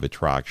the law of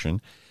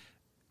attraction.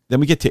 Then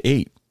we get to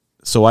 8.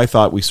 So I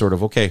thought we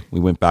we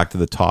went back to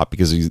the top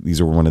because these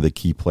are one of the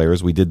key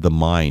players. We did the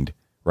mind,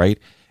 right?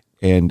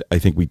 And I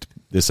think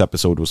this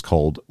episode was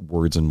called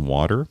Words and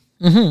Water.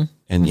 And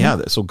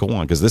so go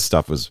on, because this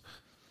stuff was,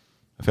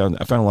 I found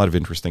a lot of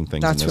interesting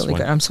things. That's in this really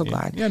one. good. I'm so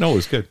glad. Yeah, no, it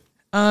was good.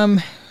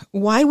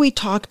 Why we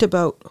talked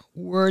about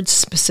words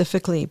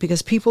specifically,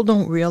 because people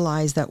don't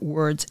realize that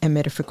words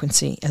emit a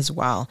frequency as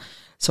well.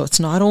 So it's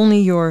not only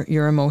your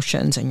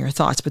emotions and your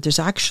thoughts, but there's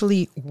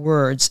actually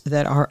words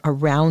that are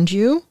around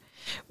you,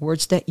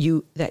 words that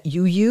you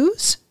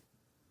use,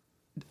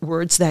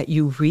 words that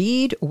you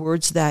read,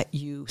 words that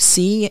you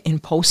see in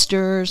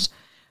posters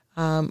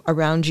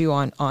around you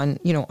on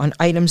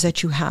items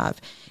that you have.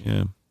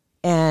 Yeah.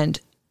 And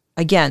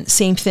again,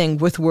 same thing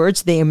with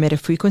words, they emit a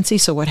frequency.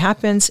 So what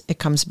happens? It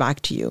comes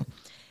back to you.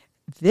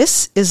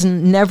 This is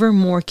never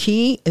more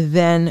key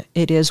than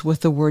it is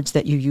with the words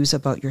that you use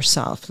about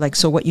yourself. Like,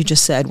 so what you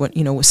just said,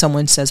 when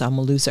someone says I'm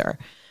a loser,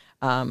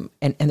 and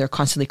they're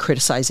constantly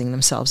criticizing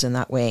themselves in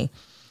that way.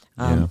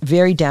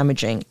 Very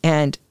damaging.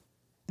 And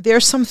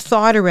there's some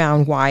thought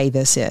around why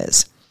this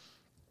is.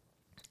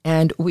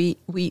 And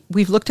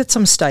we've looked at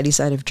some studies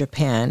out of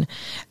Japan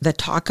that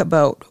talk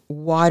about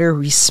water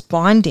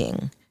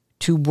responding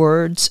to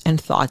words and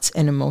thoughts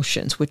and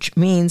emotions, which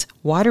means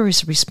water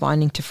is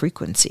responding to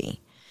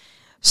frequency.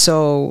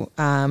 So,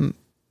 I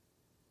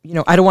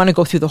don't want to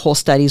go through the whole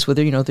studies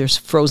whether, there's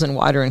frozen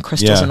water and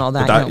crystals and all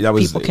that. That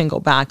was, people can go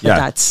back, but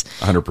that's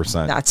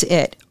 100%. That's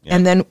it. Yeah.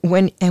 And then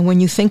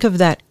when you think of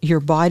that, your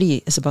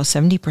body is about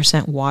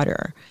 70%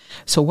 water.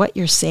 So what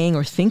you're saying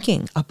or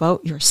thinking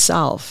about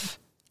yourself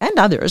and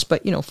others,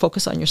 but,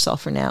 focus on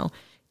yourself for now,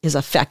 is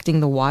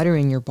affecting the water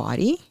in your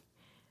body.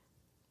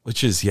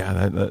 Which is,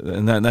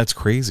 that's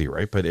crazy,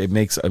 right? But it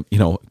makes,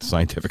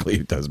 scientifically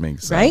it does make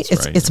sense,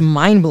 right? It's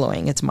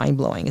mind-blowing. It's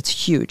mind-blowing. It's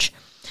huge.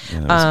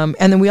 Yeah,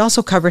 and then we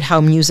also covered how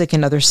music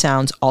and other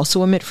sounds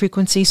also emit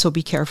frequency. So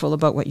be careful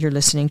about what you're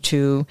listening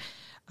to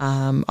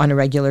on a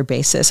regular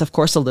basis. Of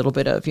course, a little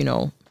bit of,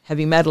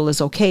 heavy metal is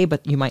okay,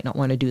 but you might not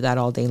want to do that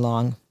all day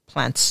long.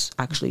 Plants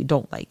actually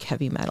don't like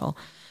heavy metal.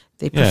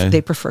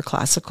 They prefer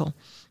classical.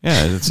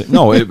 Yeah,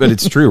 but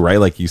it's true,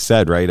 right? Like you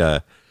said,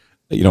 right?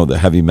 The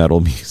heavy metal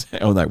music,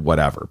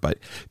 whatever, but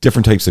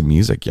different types of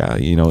music. Yeah.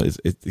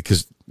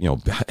 Because,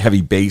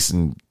 heavy bass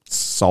and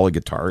solid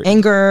guitar.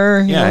 Anger,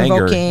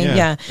 invoking.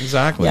 Yeah,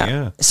 exactly.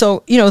 Yeah.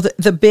 So,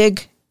 the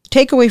big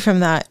takeaway from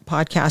that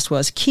podcast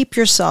was keep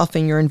yourself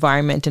and your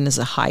environment in as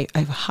high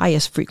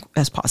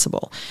as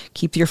possible.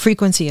 Keep your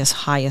frequency as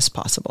high as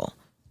possible.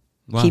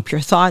 Wow. Keep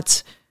your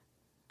thoughts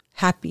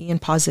happy and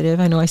positive.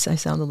 I know I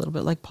sound a little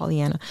bit like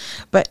Pollyanna,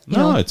 but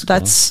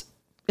that's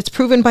it's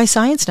proven by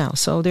science now.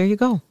 So there you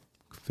go.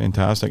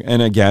 Fantastic.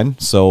 And again,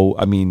 so,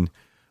 I mean,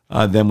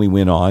 then we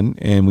went on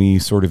and we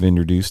sort of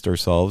introduced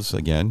ourselves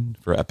again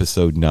for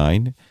episode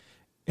 9.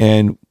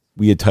 And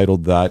we had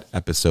titled that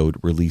episode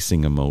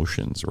Releasing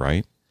Emotions,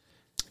 right?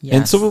 Yes.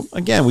 And so,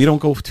 again, we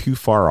don't go too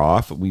far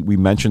off. We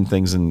mentioned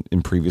things in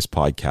previous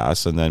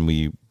podcasts, and then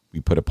we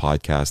put a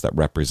podcast that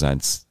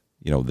represents,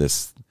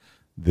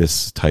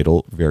 this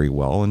title very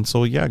well. And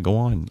so, yeah, go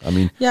on. I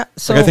mean, yeah,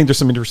 so I think there's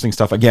some interesting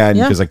stuff, again,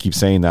 because I keep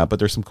saying that, but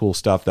there's some cool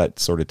stuff that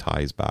sort of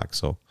ties back.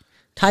 So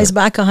ties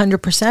back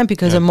 100%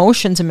 because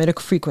emotions emit a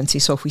frequency.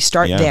 So if we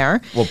start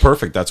there. Well,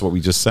 perfect. That's what we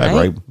just said,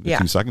 right? A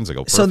few seconds ago.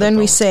 Perfect. So then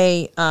we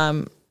say,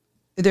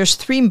 there's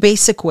 3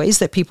 basic ways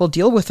that people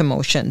deal with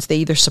emotions. They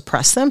either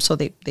suppress them, so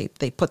they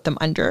put them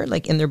under,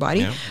 like in their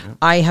body. Yeah.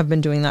 I have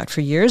been doing that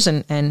for years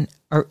and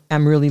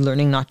I'm really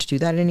learning not to do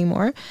that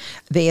anymore.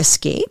 They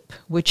escape,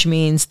 which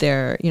means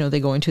they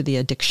go into the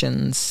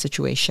addictions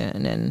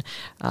situation and,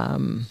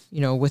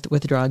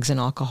 with drugs and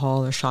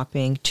alcohol or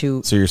shopping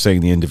to. So you're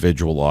saying the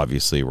individual,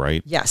 obviously,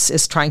 right? Yes,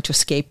 is trying to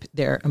escape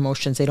their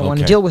emotions. They don't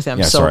want to deal with them.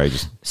 Yeah,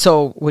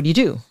 so what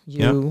do?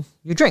 You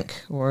drink,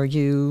 or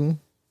you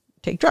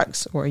take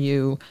drugs, or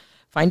you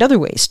find other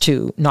ways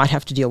to not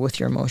have to deal with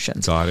your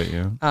emotions. Got it,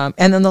 yeah.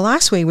 And then the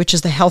last way, which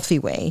is the healthy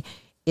way,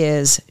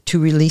 is to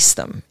release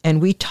them. And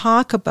we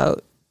talk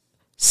about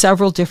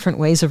several different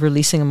ways of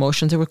releasing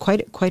emotions. There were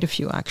quite a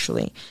few,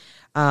 actually.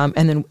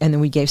 And then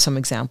we gave some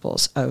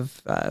examples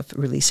of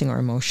releasing our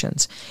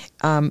emotions.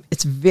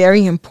 It's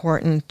very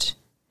important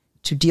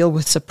to deal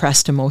with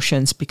suppressed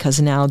emotions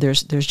because now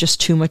there's just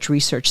too much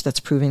research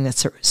that's proving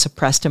that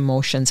suppressed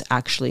emotions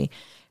actually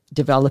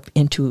develop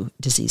into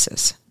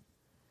diseases.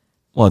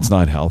 Well, it's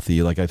not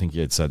healthy. Like I think you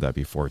had said that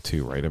before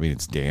too, right? I mean,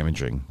 it's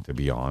damaging, to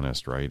be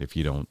honest, right? If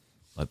you don't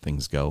let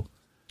things go.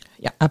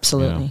 Yeah,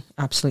 absolutely.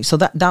 Absolutely. So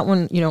that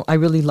one, I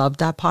really loved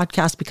that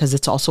podcast because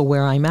it's also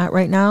where I'm at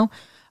right now.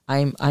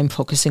 I'm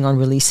focusing on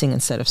releasing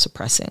instead of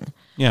suppressing.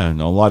 Yeah, and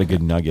a lot of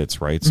good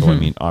nuggets, right? So, I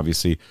mean,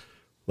 obviously,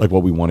 like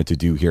what we wanted to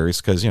do here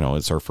is because,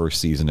 it's our first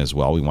season as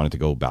well. We wanted to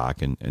go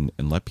back and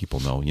let people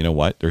know, you know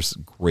what, there's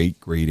great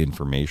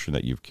information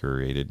that you've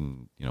curated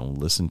and,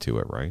 listen to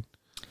it, right?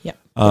 Yeah.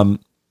 All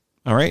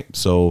right.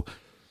 So,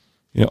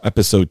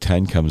 episode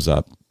 10 comes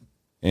up.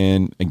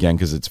 And again,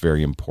 because it's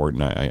very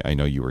important, I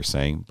know you were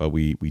saying, but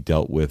we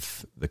dealt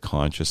with the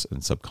conscious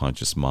and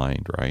subconscious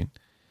mind, right?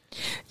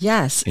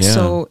 Yes. Yeah.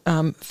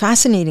 So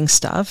fascinating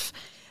stuff.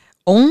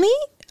 Only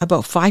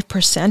about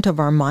 5% of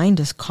our mind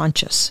is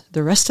conscious.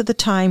 The rest of the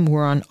time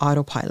we're on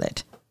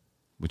autopilot.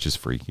 Which is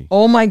freaky.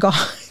 Oh my God.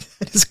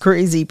 That is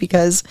crazy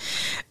because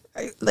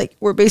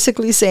we're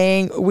basically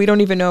saying we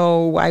don't even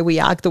know why we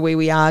act the way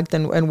we act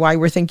and why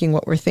we're thinking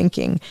what we're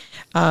thinking.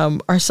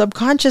 Our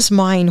subconscious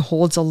mind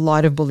holds a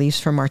lot of beliefs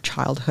from our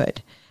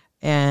childhood.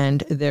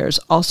 And there's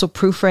also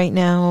proof right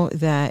now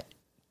that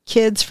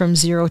kids from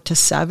 0 to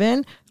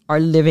 7 are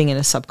living in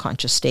a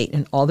subconscious state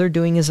and all they're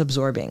doing is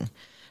absorbing.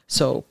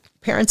 So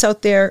parents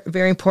out there,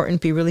 very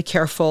important, be really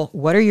careful.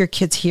 What are your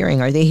kids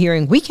hearing? Are they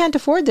hearing, we can't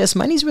afford this,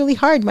 money's really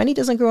hard, money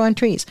doesn't grow on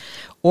trees?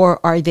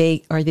 Or are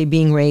they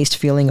being raised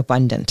feeling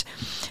abundant?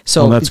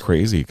 So that's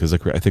crazy because I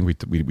think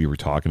we were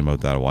talking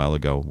about that a while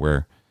ago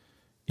where,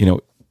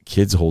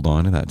 kids hold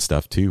on to that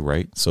stuff too,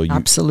 right? So you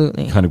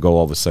absolutely kind of go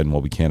all of a sudden,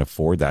 well, we can't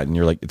afford that. And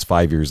you're like, it's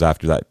 5 years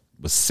after that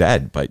was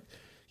said, but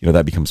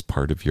that becomes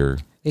part of your...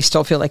 They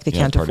still feel like they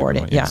can't afford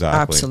it. Yeah, exactly.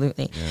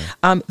 Absolutely.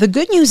 Yeah. The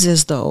good news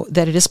is, though,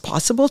 that it is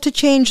possible to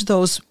change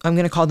those, I'm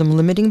going to call them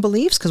limiting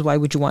beliefs, because why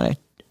would you want to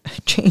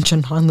change a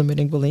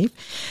non-limiting belief?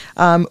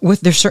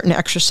 There's certain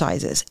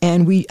exercises.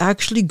 And we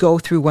actually go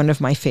through one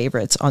of my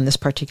favorites on this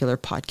particular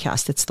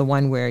podcast. It's the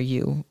one where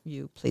you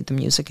played the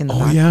music in the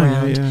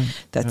background. Yeah.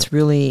 That's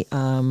really,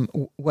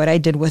 what I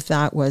did with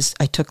that was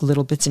I took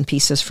little bits and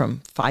pieces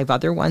from 5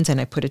 other ones and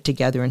I put it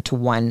together into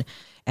one.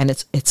 And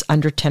it's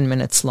under 10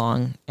 minutes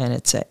long, and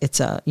it's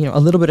a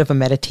little bit of a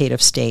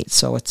meditative state.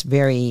 So it's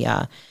very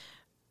I'm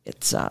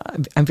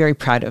very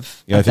proud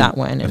of that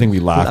one. I think we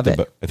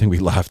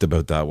laughed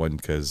about that one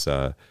because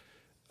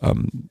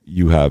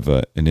you have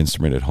an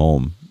instrument at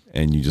home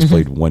and you just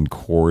played one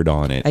chord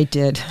on it. I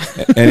did,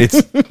 and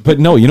but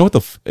no, you know what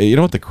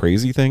the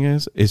crazy thing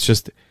is? It's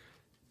just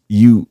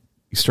you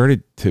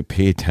started to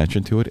pay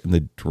attention to it and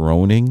the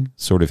droning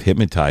sort of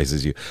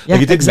hypnotizes you. Yeah, it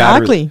didn't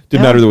exactly.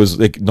 Didn't matter there was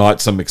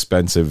not some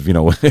expensive,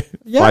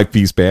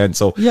 5-piece band.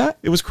 So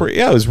it was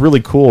it was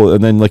really cool.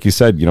 And then like you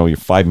said, you're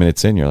 5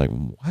 minutes in, you're like,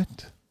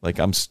 what? Like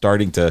I'm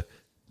starting to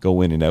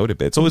go in and out a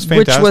bit. So it was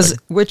fantastic.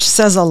 Which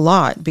says a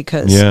lot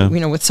because,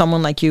 with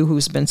someone like you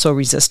who's been so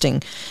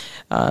resisting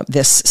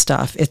this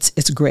stuff,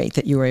 it's great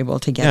that you were able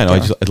to get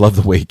there. I love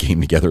the way it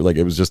came together. Like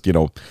it was just,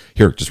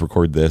 here, just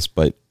record this,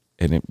 but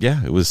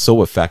it was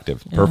so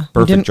effective.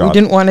 Perfect job. We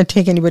didn't want to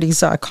take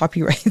anybody's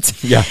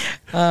copyrights. Yeah.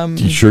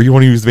 You sure you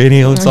want to use the Van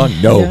Halen song?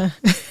 No.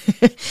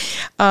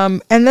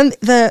 And then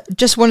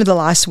just one of the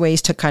last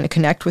ways to kind of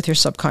connect with your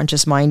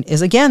subconscious mind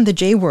is, again, the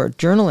J word,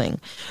 journaling,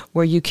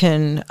 where you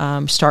can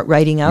start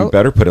writing out. You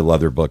better put a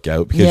leather book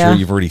out because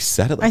you've already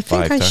said it like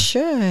 5 times. I think I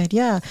should,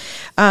 yeah.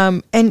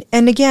 And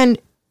again,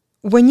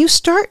 when you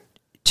start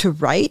to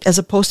write, as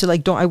opposed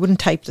to I wouldn't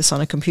type this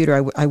on a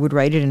computer. I would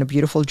write it in a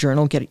beautiful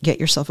journal. Get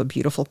yourself a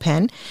beautiful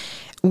pen.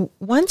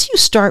 Once you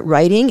start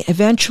writing,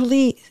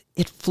 eventually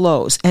it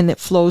flows, and it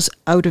flows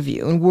out of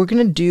you. And we're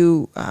going to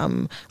do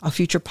a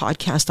future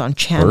podcast on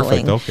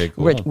channeling, okay,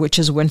 cool. which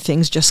is when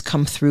things just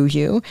come through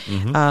you.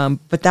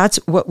 But that's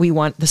what we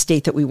want, the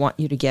state that we want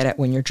you to get at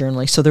when you're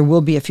journaling. So there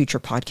will be a future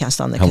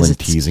podcast on that. Helen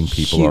teasing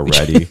people huge.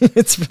 Already.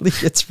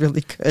 It's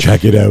really good.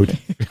 Check it out.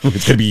 It's going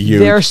to be huge.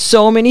 There are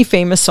so many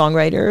famous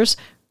songwriters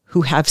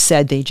who have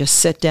said they just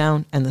sit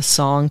down and the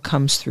song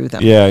comes through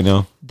them. Yeah, I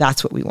know.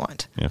 That's what we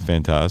want. Yeah,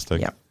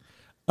 fantastic. Yeah.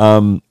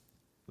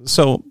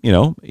 So,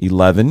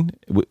 11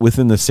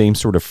 within the same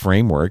sort of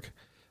framework,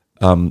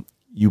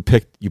 you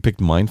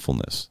picked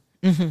mindfulness.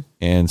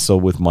 And so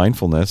with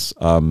mindfulness,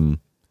 you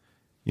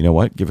know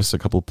what? Give us a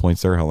couple of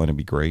points there, Helen. It'd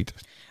be great.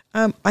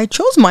 I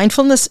chose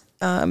mindfulness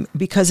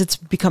because it's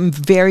become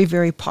very,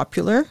 very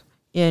popular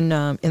in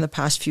the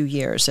past few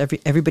years.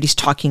 Everybody's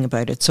talking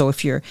about it. So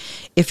if you're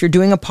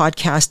doing a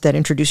podcast that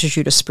introduces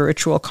you to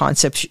spiritual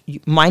concepts,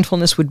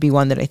 mindfulness would be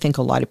one that I think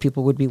a lot of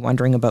people would be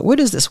wondering about. What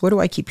is this? What do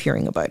I keep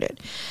hearing about it?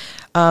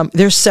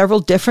 There's several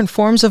different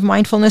forms of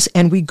mindfulness,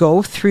 and we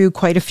go through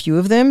quite a few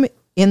of them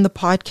in the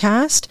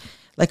podcast,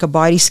 like a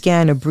body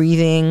scan, a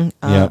breathing,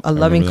 a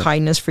loving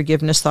kindness,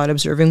 forgiveness, thought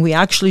observing. We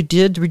actually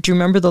did. Do you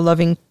remember the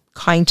loving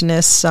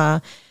kindness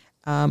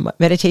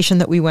meditation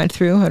that we went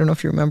through? I don't know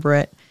if you remember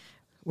it,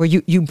 where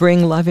you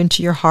bring love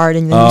into your heart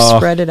and then you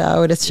spread it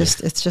out. It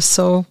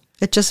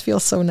just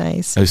feels so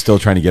nice. I was still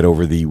trying to get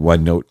over the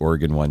one note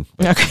organ one.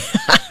 But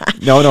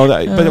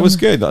Okay. but it was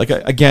good. Like,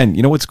 again,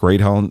 you know what's great,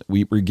 Helen?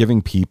 We're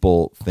giving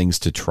people things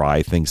to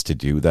try, things to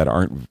do that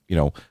aren't,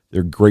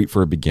 they're great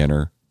for a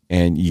beginner,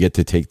 and you get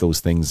to take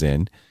those things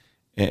in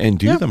and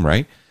do them,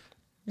 right?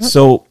 Yep.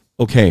 So,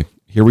 okay,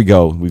 here we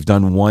go. We've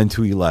done 1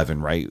 to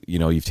 11, right?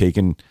 You've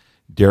taken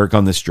Derek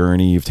on this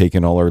journey. You've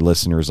taken all our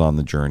listeners on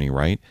the journey,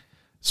 right?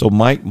 So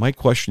my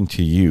question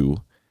to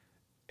you,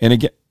 and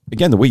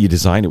again, the way you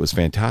designed it was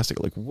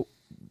fantastic. Like,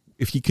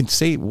 if you can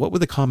say, what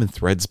would the common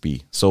threads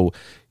be? So,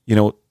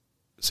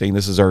 saying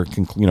this is our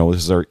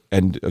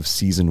end of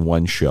season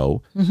 1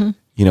 show. When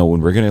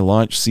we're going to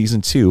launch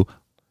season 2,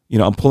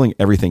 I'm pulling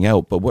everything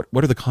out. But what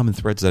are the common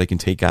threads that I can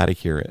take out of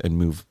here and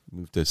move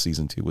to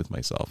season 2 with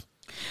myself?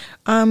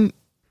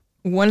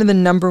 One of the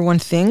number one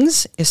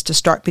things is to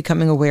start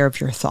becoming aware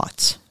of your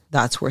thoughts.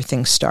 That's where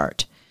things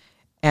start,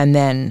 and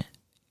then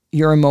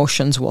your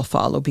emotions will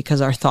follow, because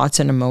our thoughts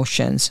and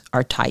emotions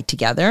are tied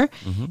together,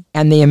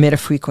 and they emit a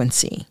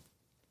frequency.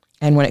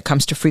 And when it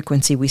comes to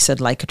frequency, we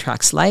said like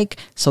attracts like.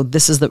 So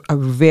this is a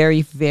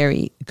very,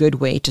 very good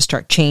way to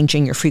start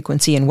changing your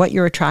frequency, and what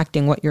you're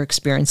attracting, what you're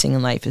experiencing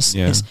in life is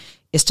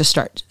to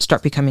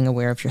start becoming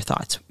aware of your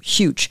thoughts.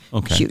 Huge.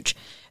 Great.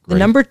 The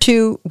number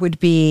 2 would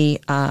be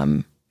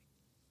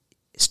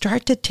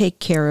start to take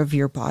care of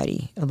your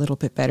body a little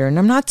bit better. And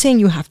I'm not saying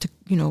you have to,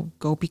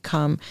 go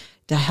become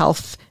the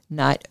health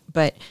nut,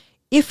 but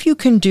if you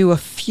can do a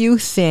few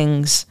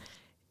things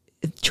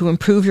to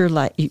improve your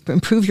life,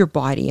 improve your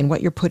body and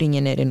what you're putting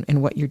in it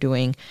and what you're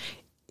doing,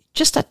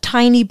 just a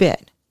tiny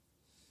bit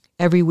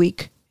every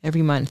week,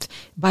 every month,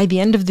 by the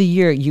end of the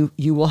year, you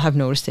will have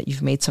noticed that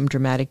you've made some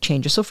dramatic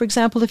changes. So for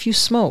example, if you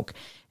smoke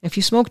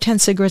 10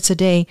 cigarettes a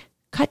day,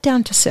 cut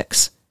down to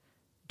 6.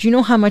 Do you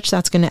know how much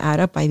that's going to add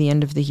up by the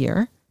end of the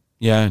year?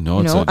 Yeah, no,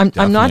 I'm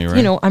not,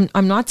 right.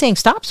 I'm not saying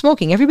stop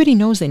smoking. Everybody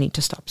knows they need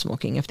to stop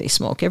smoking if they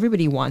smoke.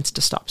 Everybody wants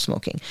to stop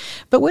smoking.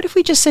 But what if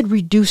we just said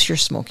reduce your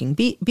smoking?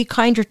 Be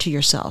kinder to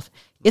yourself.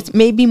 It's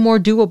maybe more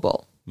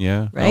doable.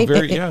 Yeah. Right?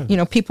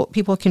 No,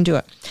 People can do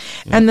it.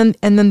 Yeah. And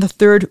then the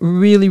third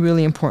really,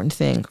 really important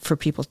thing for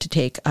people to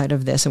take out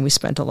of this, and we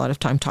spent a lot of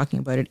time talking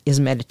about it, is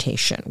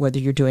meditation. Whether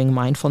you're doing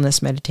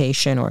mindfulness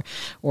meditation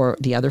or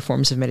the other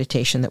forms of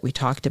meditation that we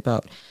talked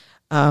about.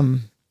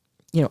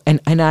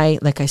 And I,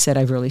 like I said,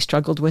 I've really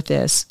struggled with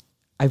this.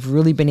 I've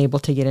really been able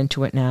to get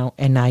into it now.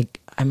 And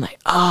I'm like,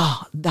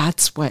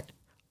 that's what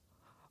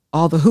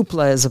all the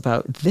hoopla is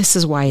about. This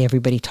is why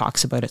everybody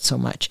talks about it so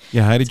much.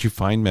 Yeah. How did you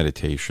find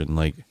meditation?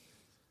 Like,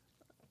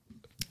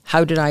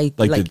 how did I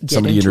did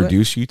somebody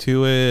introduce you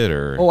to it,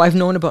 or? Oh, I've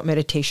known about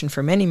meditation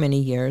for many, many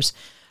years.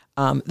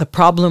 The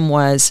problem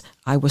was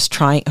I was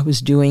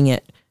doing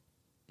it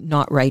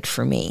not right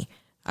for me.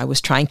 I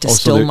was trying to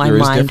still my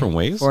mind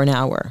for an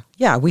hour.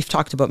 Yeah, we've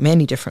talked about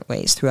many different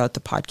ways throughout the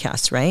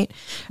podcast, right?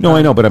 No,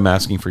 I know, but I'm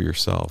asking for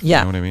yourself. Yeah.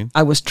 You know what I mean?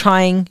 I was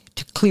trying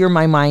to clear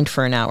my mind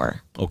for an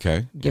hour.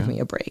 Okay. Give me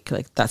a break.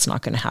 Like, that's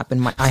not going to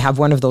happen. I have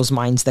one of those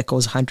minds that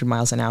goes 100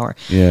 miles an hour.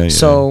 Yeah.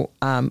 So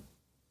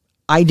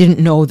I didn't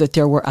know that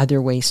there were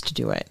other ways to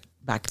do it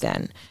back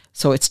then.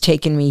 So it's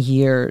taken me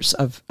years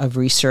of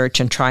research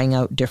and trying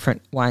out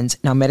different ones.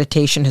 Now,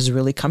 meditation has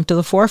really come to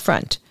the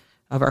forefront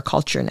of our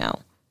culture now.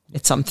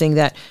 It's something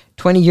that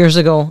 20 years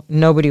ago,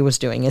 nobody was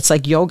doing. It's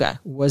like yoga.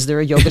 Was there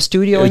a yoga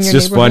studio in your neighborhood?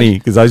 It's just funny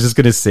because I was just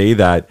going to say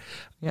that.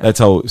 Yeah. That's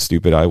how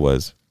stupid I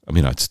was. I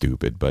mean, not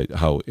stupid, but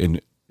how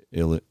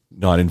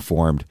not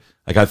informed.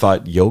 Like I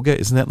thought yoga,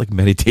 isn't that like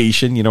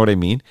meditation? You know what I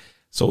mean?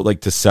 So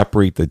like to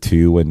separate the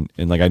two and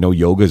like I know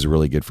yoga is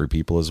really good for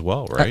people as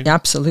well, right?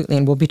 Absolutely.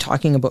 And we'll be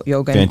talking about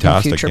yoga in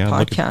future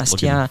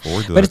podcasts.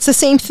 Looking but it's the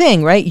same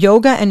thing, right?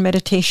 Yoga and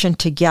meditation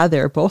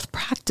together, both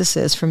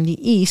practices from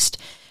the East,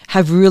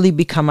 have really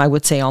become, I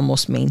would say,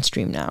 almost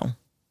mainstream now.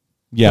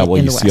 Yeah,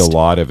 well, you see a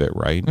lot of it,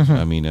 right? Mm-hmm.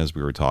 I mean, as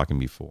we were talking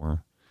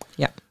before.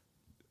 Yeah.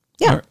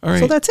 Yeah, all right.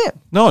 So that's it.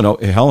 No,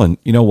 Helen,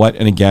 you know what?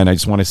 And again, I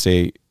just want to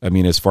say, I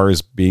mean, as far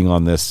as being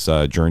on this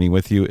journey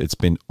with you, it's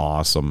been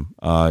awesome.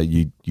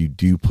 You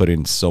do put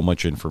in so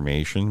much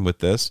information with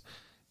this,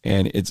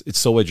 and it's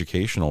so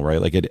educational, right?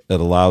 Like it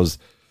allows,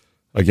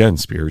 again,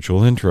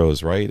 spiritual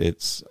intros, right?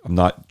 I'm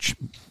not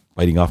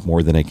biting off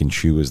more than I can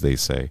chew, as they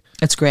say.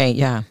 It's great,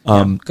 yeah.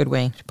 Good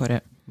way to put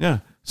it. Yeah.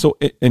 So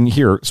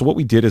what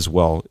we did as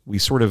well, we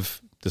sort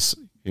of this,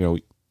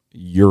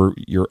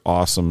 your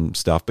awesome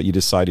stuff, but you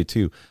decided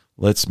to.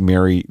 Let's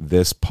marry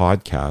this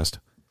podcast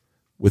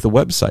with a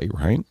website,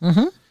 right?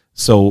 Mm-hmm.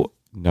 So,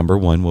 number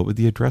one, what would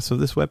the address of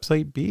this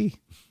website be?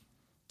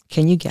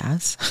 Can you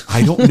guess?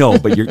 I don't know,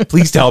 but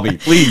please tell me,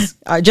 please.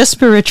 Just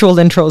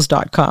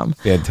spiritualintros.com.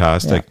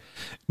 Fantastic. Yeah.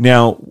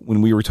 Now,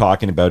 when we were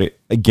talking about it,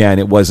 again,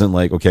 it wasn't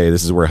like, okay,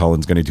 this is where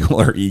Helen's going to do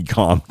all our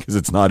e-com, because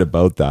it's not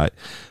about that.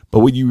 But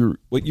what you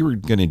were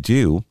going to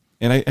do,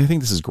 and I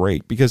think this is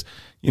great, because,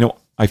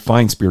 I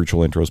find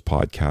Spiritual Intros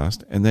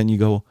podcast, and then you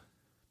go,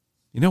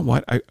 you know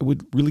what? I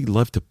would really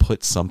love to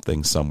put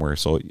something somewhere.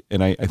 So,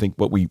 and I think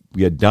what we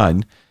had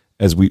done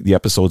as the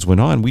episodes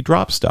went on, we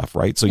dropped stuff,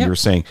 right? So You're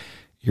saying,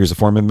 here's a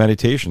form of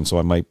meditation. So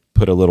I might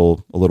put a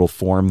little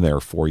form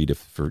there for you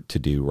to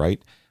do,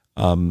 right?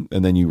 And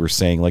then you were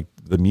saying like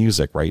the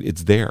music, right?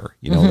 It's there,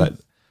 that.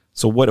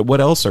 So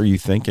what else are you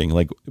thinking?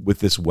 Like with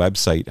this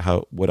website,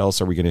 what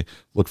else are we going to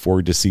look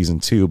forward to season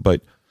 2?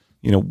 But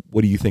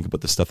what do you think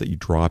about the stuff that you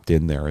dropped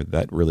in there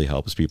that really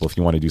helps people? If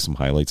you want to do some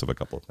highlights of a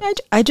couple of things.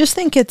 I just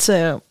think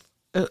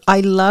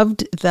I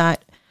loved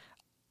that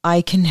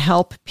I can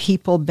help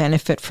people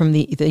benefit from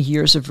the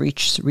years of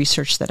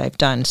research that I've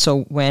done.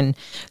 So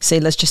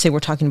let's just say we're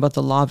talking about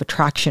the law of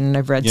attraction, and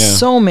I've read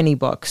so many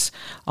books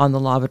on the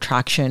law of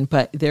attraction,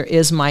 but there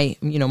is my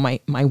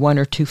one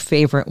or two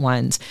favorite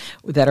ones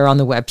that are on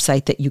the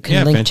website that you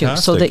can link to,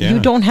 so that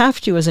you don't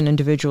have to as an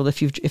individual.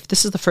 If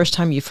this is the first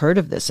time you've heard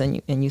of this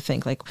and you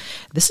think like,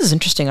 this is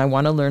interesting, I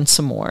want to learn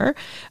some more,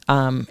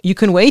 you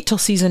can wait till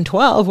season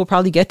 12. We'll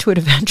probably get to it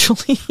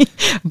eventually.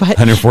 But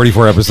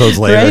 144 episodes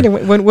later,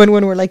 right? When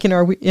we're like in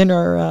our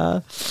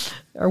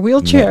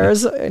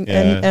wheelchairs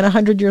and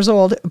 100 years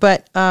old,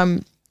 but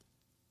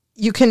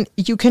you can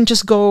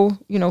just go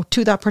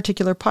to that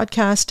particular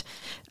podcast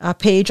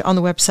page on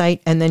the website,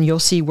 and then you'll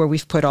see where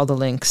we've put all the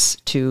links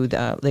to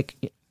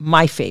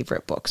my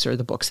favorite books, or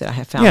the books that I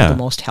have found the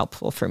most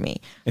helpful for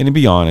me. And to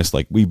be honest,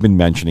 like we've been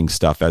mentioning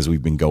stuff as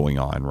we've been going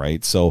on,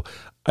 right? So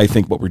I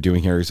think what we're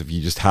doing here is, if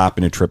you just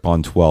happen to trip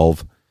on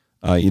 12.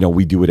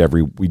 We do it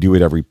every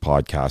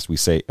podcast. We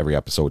say every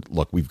episode,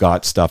 look, we've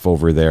got stuff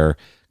over there.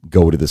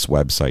 Go to this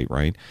website,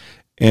 right?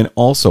 And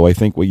also, I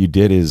think what you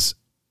did is,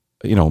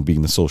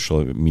 being the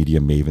social media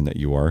maven that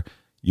you are,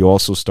 you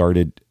also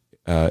started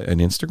an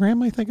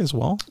Instagram, I think, as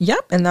well.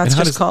 Yep, and that's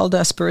just called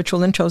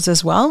Spiritual Intros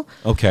as well.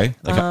 Okay,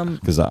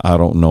 because I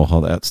don't know how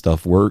that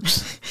stuff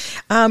works.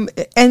 And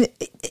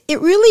it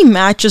really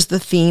matches the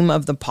theme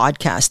of the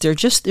podcast. They're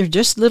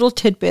just little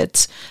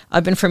tidbits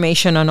of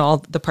information on all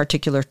the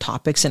particular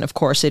topics, and of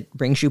course, it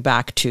brings you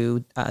back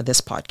to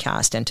this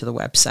podcast and to the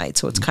website.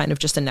 So it's kind of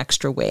just an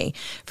extra way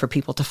for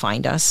people to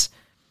find us.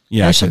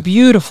 Yeah, there's some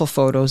beautiful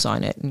photos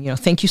on it. And,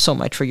 thank you so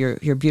much for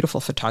your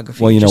beautiful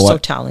photography. Well, you're so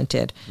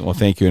talented. Well,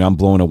 thank you, and I'm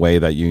blown away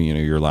that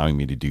you're allowing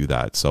me to do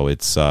that. So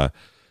it's and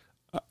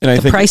I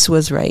think the price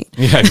was right.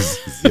 Yeah,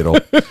 no,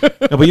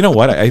 but you know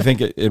what? I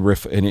think and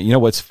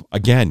what's,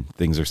 again,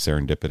 things are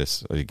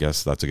serendipitous. I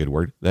guess that's a good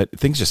word. That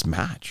things just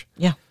match.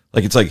 Yeah.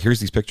 Like it's like, here's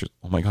these pictures.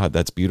 Oh my God,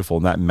 that's beautiful,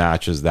 and that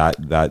matches that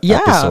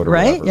episode. Or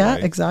right. Whatever, yeah,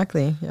 right?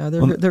 Exactly. Yeah,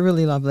 they're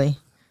really lovely.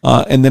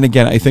 And then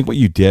again, I think what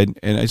you did,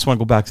 and I just want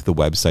to go back to the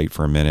website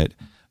for a minute.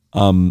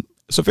 So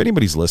if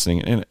anybody's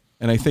listening, and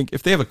I think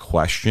if they have a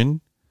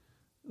question,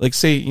 like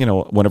say,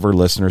 one of our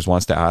listeners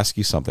wants to ask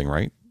you something,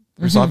 right?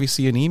 There's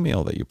obviously an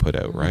email that you put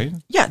out, right?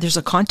 Yeah, there's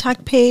a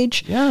contact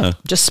page. Yeah.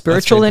 Just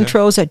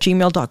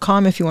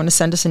spiritualintros@gmail.com. If you want to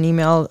send us an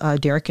email,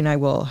 Derek and I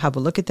will have a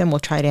look at them. We'll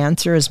try to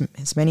answer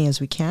as many as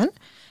we can.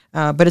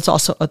 But it's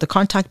also at the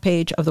contact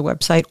page of the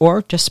website,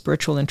 or just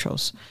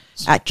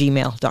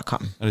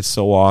spiritualintros@gmail.com. That is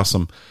so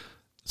awesome.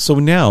 So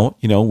now,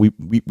 we're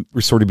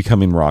sort of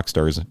becoming rock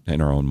stars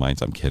in our own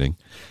minds. I'm kidding.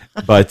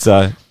 But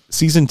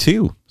season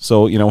 2.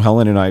 So,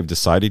 Helen and I have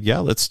decided,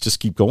 let's just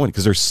keep going,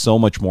 because there's so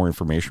much more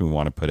information we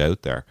want to put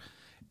out there.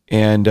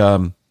 And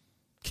can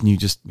you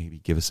just maybe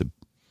give us a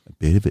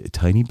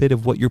tiny bit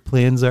of what your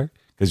plans are?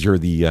 Because you're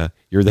the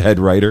head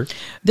writer.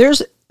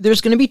 There's There's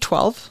going to be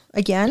 12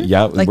 again.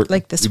 Yeah,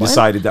 like this one. We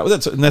decided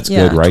that's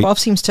good, right?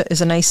 12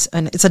 is a nice,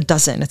 and it's a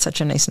dozen. It's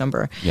such a nice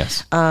number.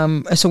 Yes.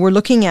 So we're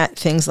looking at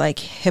things like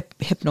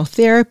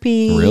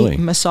hypnotherapy, really?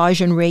 Massage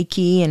and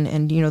Reiki,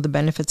 and the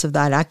benefits of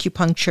that,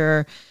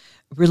 acupuncture,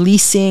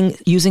 releasing,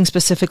 using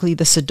specifically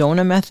the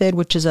Sedona method,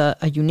 which is a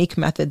unique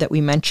method that we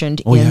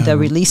mentioned the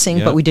releasing,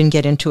 but we didn't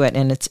get into it,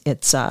 and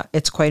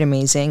it's quite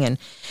amazing.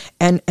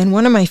 And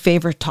one of my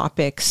favorite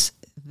topics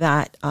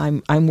that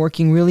I'm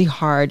working really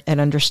hard at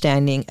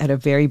understanding at a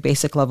very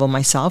basic level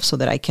myself, so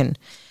that I can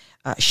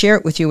share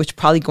it with you, which is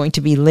probably going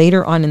to be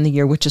later on in the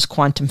year, which is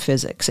quantum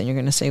physics. And you're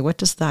going to say, what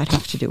does that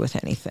have to do with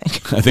anything?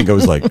 I think I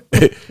was like,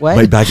 what? Am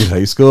I back in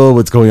high school?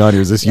 What's going on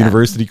here? Is this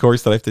university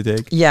course that I have to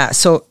take? Yeah.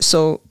 So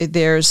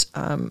there's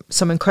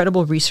some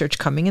incredible research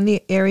coming in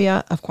the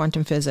area of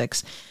quantum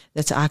physics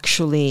that's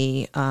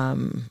actually,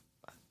 I'm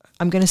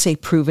going to say,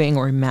 proving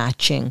or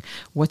matching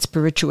what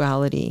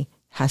spirituality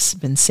has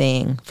been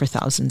saying for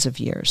thousands of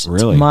years.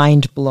 Really? It's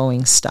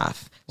mind-blowing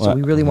stuff. So well,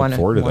 we really want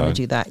to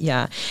do that.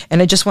 Yeah.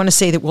 And I just want to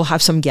say that we'll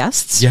have some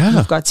guests. Yeah.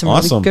 We've got some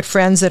really good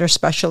friends that are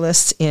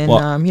specialists in,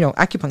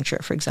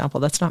 acupuncture, for example.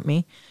 That's not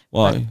me.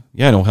 Well,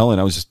 Helen,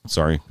 I was just,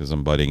 sorry, because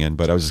I'm butting in,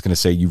 but I was just going to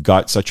say, you've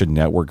got such a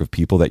network of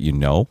people that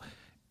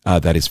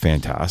that is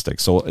fantastic.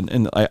 So,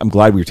 and I'm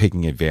glad we were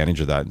taking advantage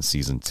of that in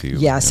season 2.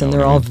 Yes. And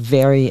they're all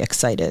very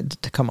excited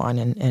to come on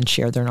and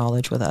share their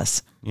knowledge with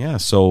us. Yeah.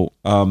 So,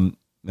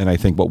 and I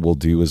think what we'll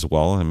do as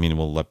well,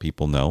 we'll let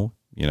people know,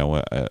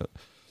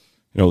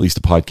 at least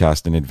a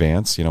podcast in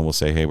advance, we'll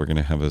say, hey, we're going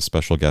to have a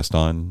special guest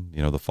on,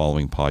 the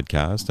following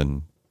podcast,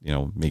 and,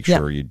 make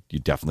sure you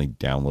definitely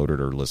download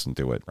it or listen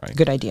to it, right?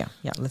 Good idea.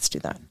 Yeah, let's do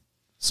that.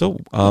 So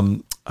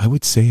I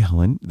would say,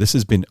 Helen, this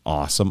has been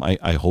awesome.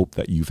 I hope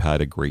that you've had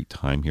a great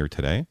time here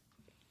today.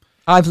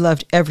 I've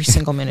loved every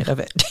single minute of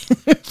it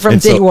from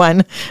day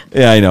one.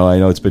 Yeah, I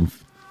know. It's been...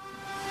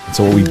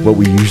 So what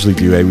we usually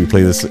do, we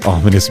play this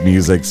ominous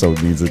music, so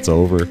it means it's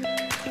over.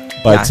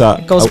 But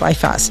it goes by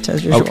fast,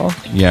 as usual.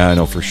 Yeah, I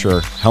know, for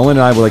sure. Helen and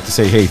I would like to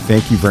say, hey,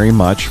 thank you very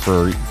much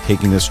for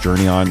taking this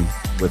journey on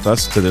with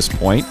us to this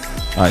point.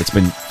 It's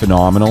been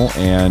phenomenal.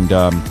 And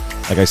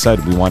like I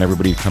said, we want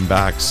everybody to come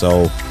back.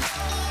 So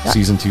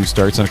season 2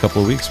 starts in a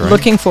couple of weeks, right?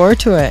 Looking forward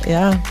to it,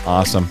 yeah.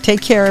 Awesome.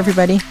 Take care,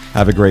 everybody.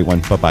 Have a great one.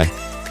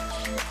 Bye-bye.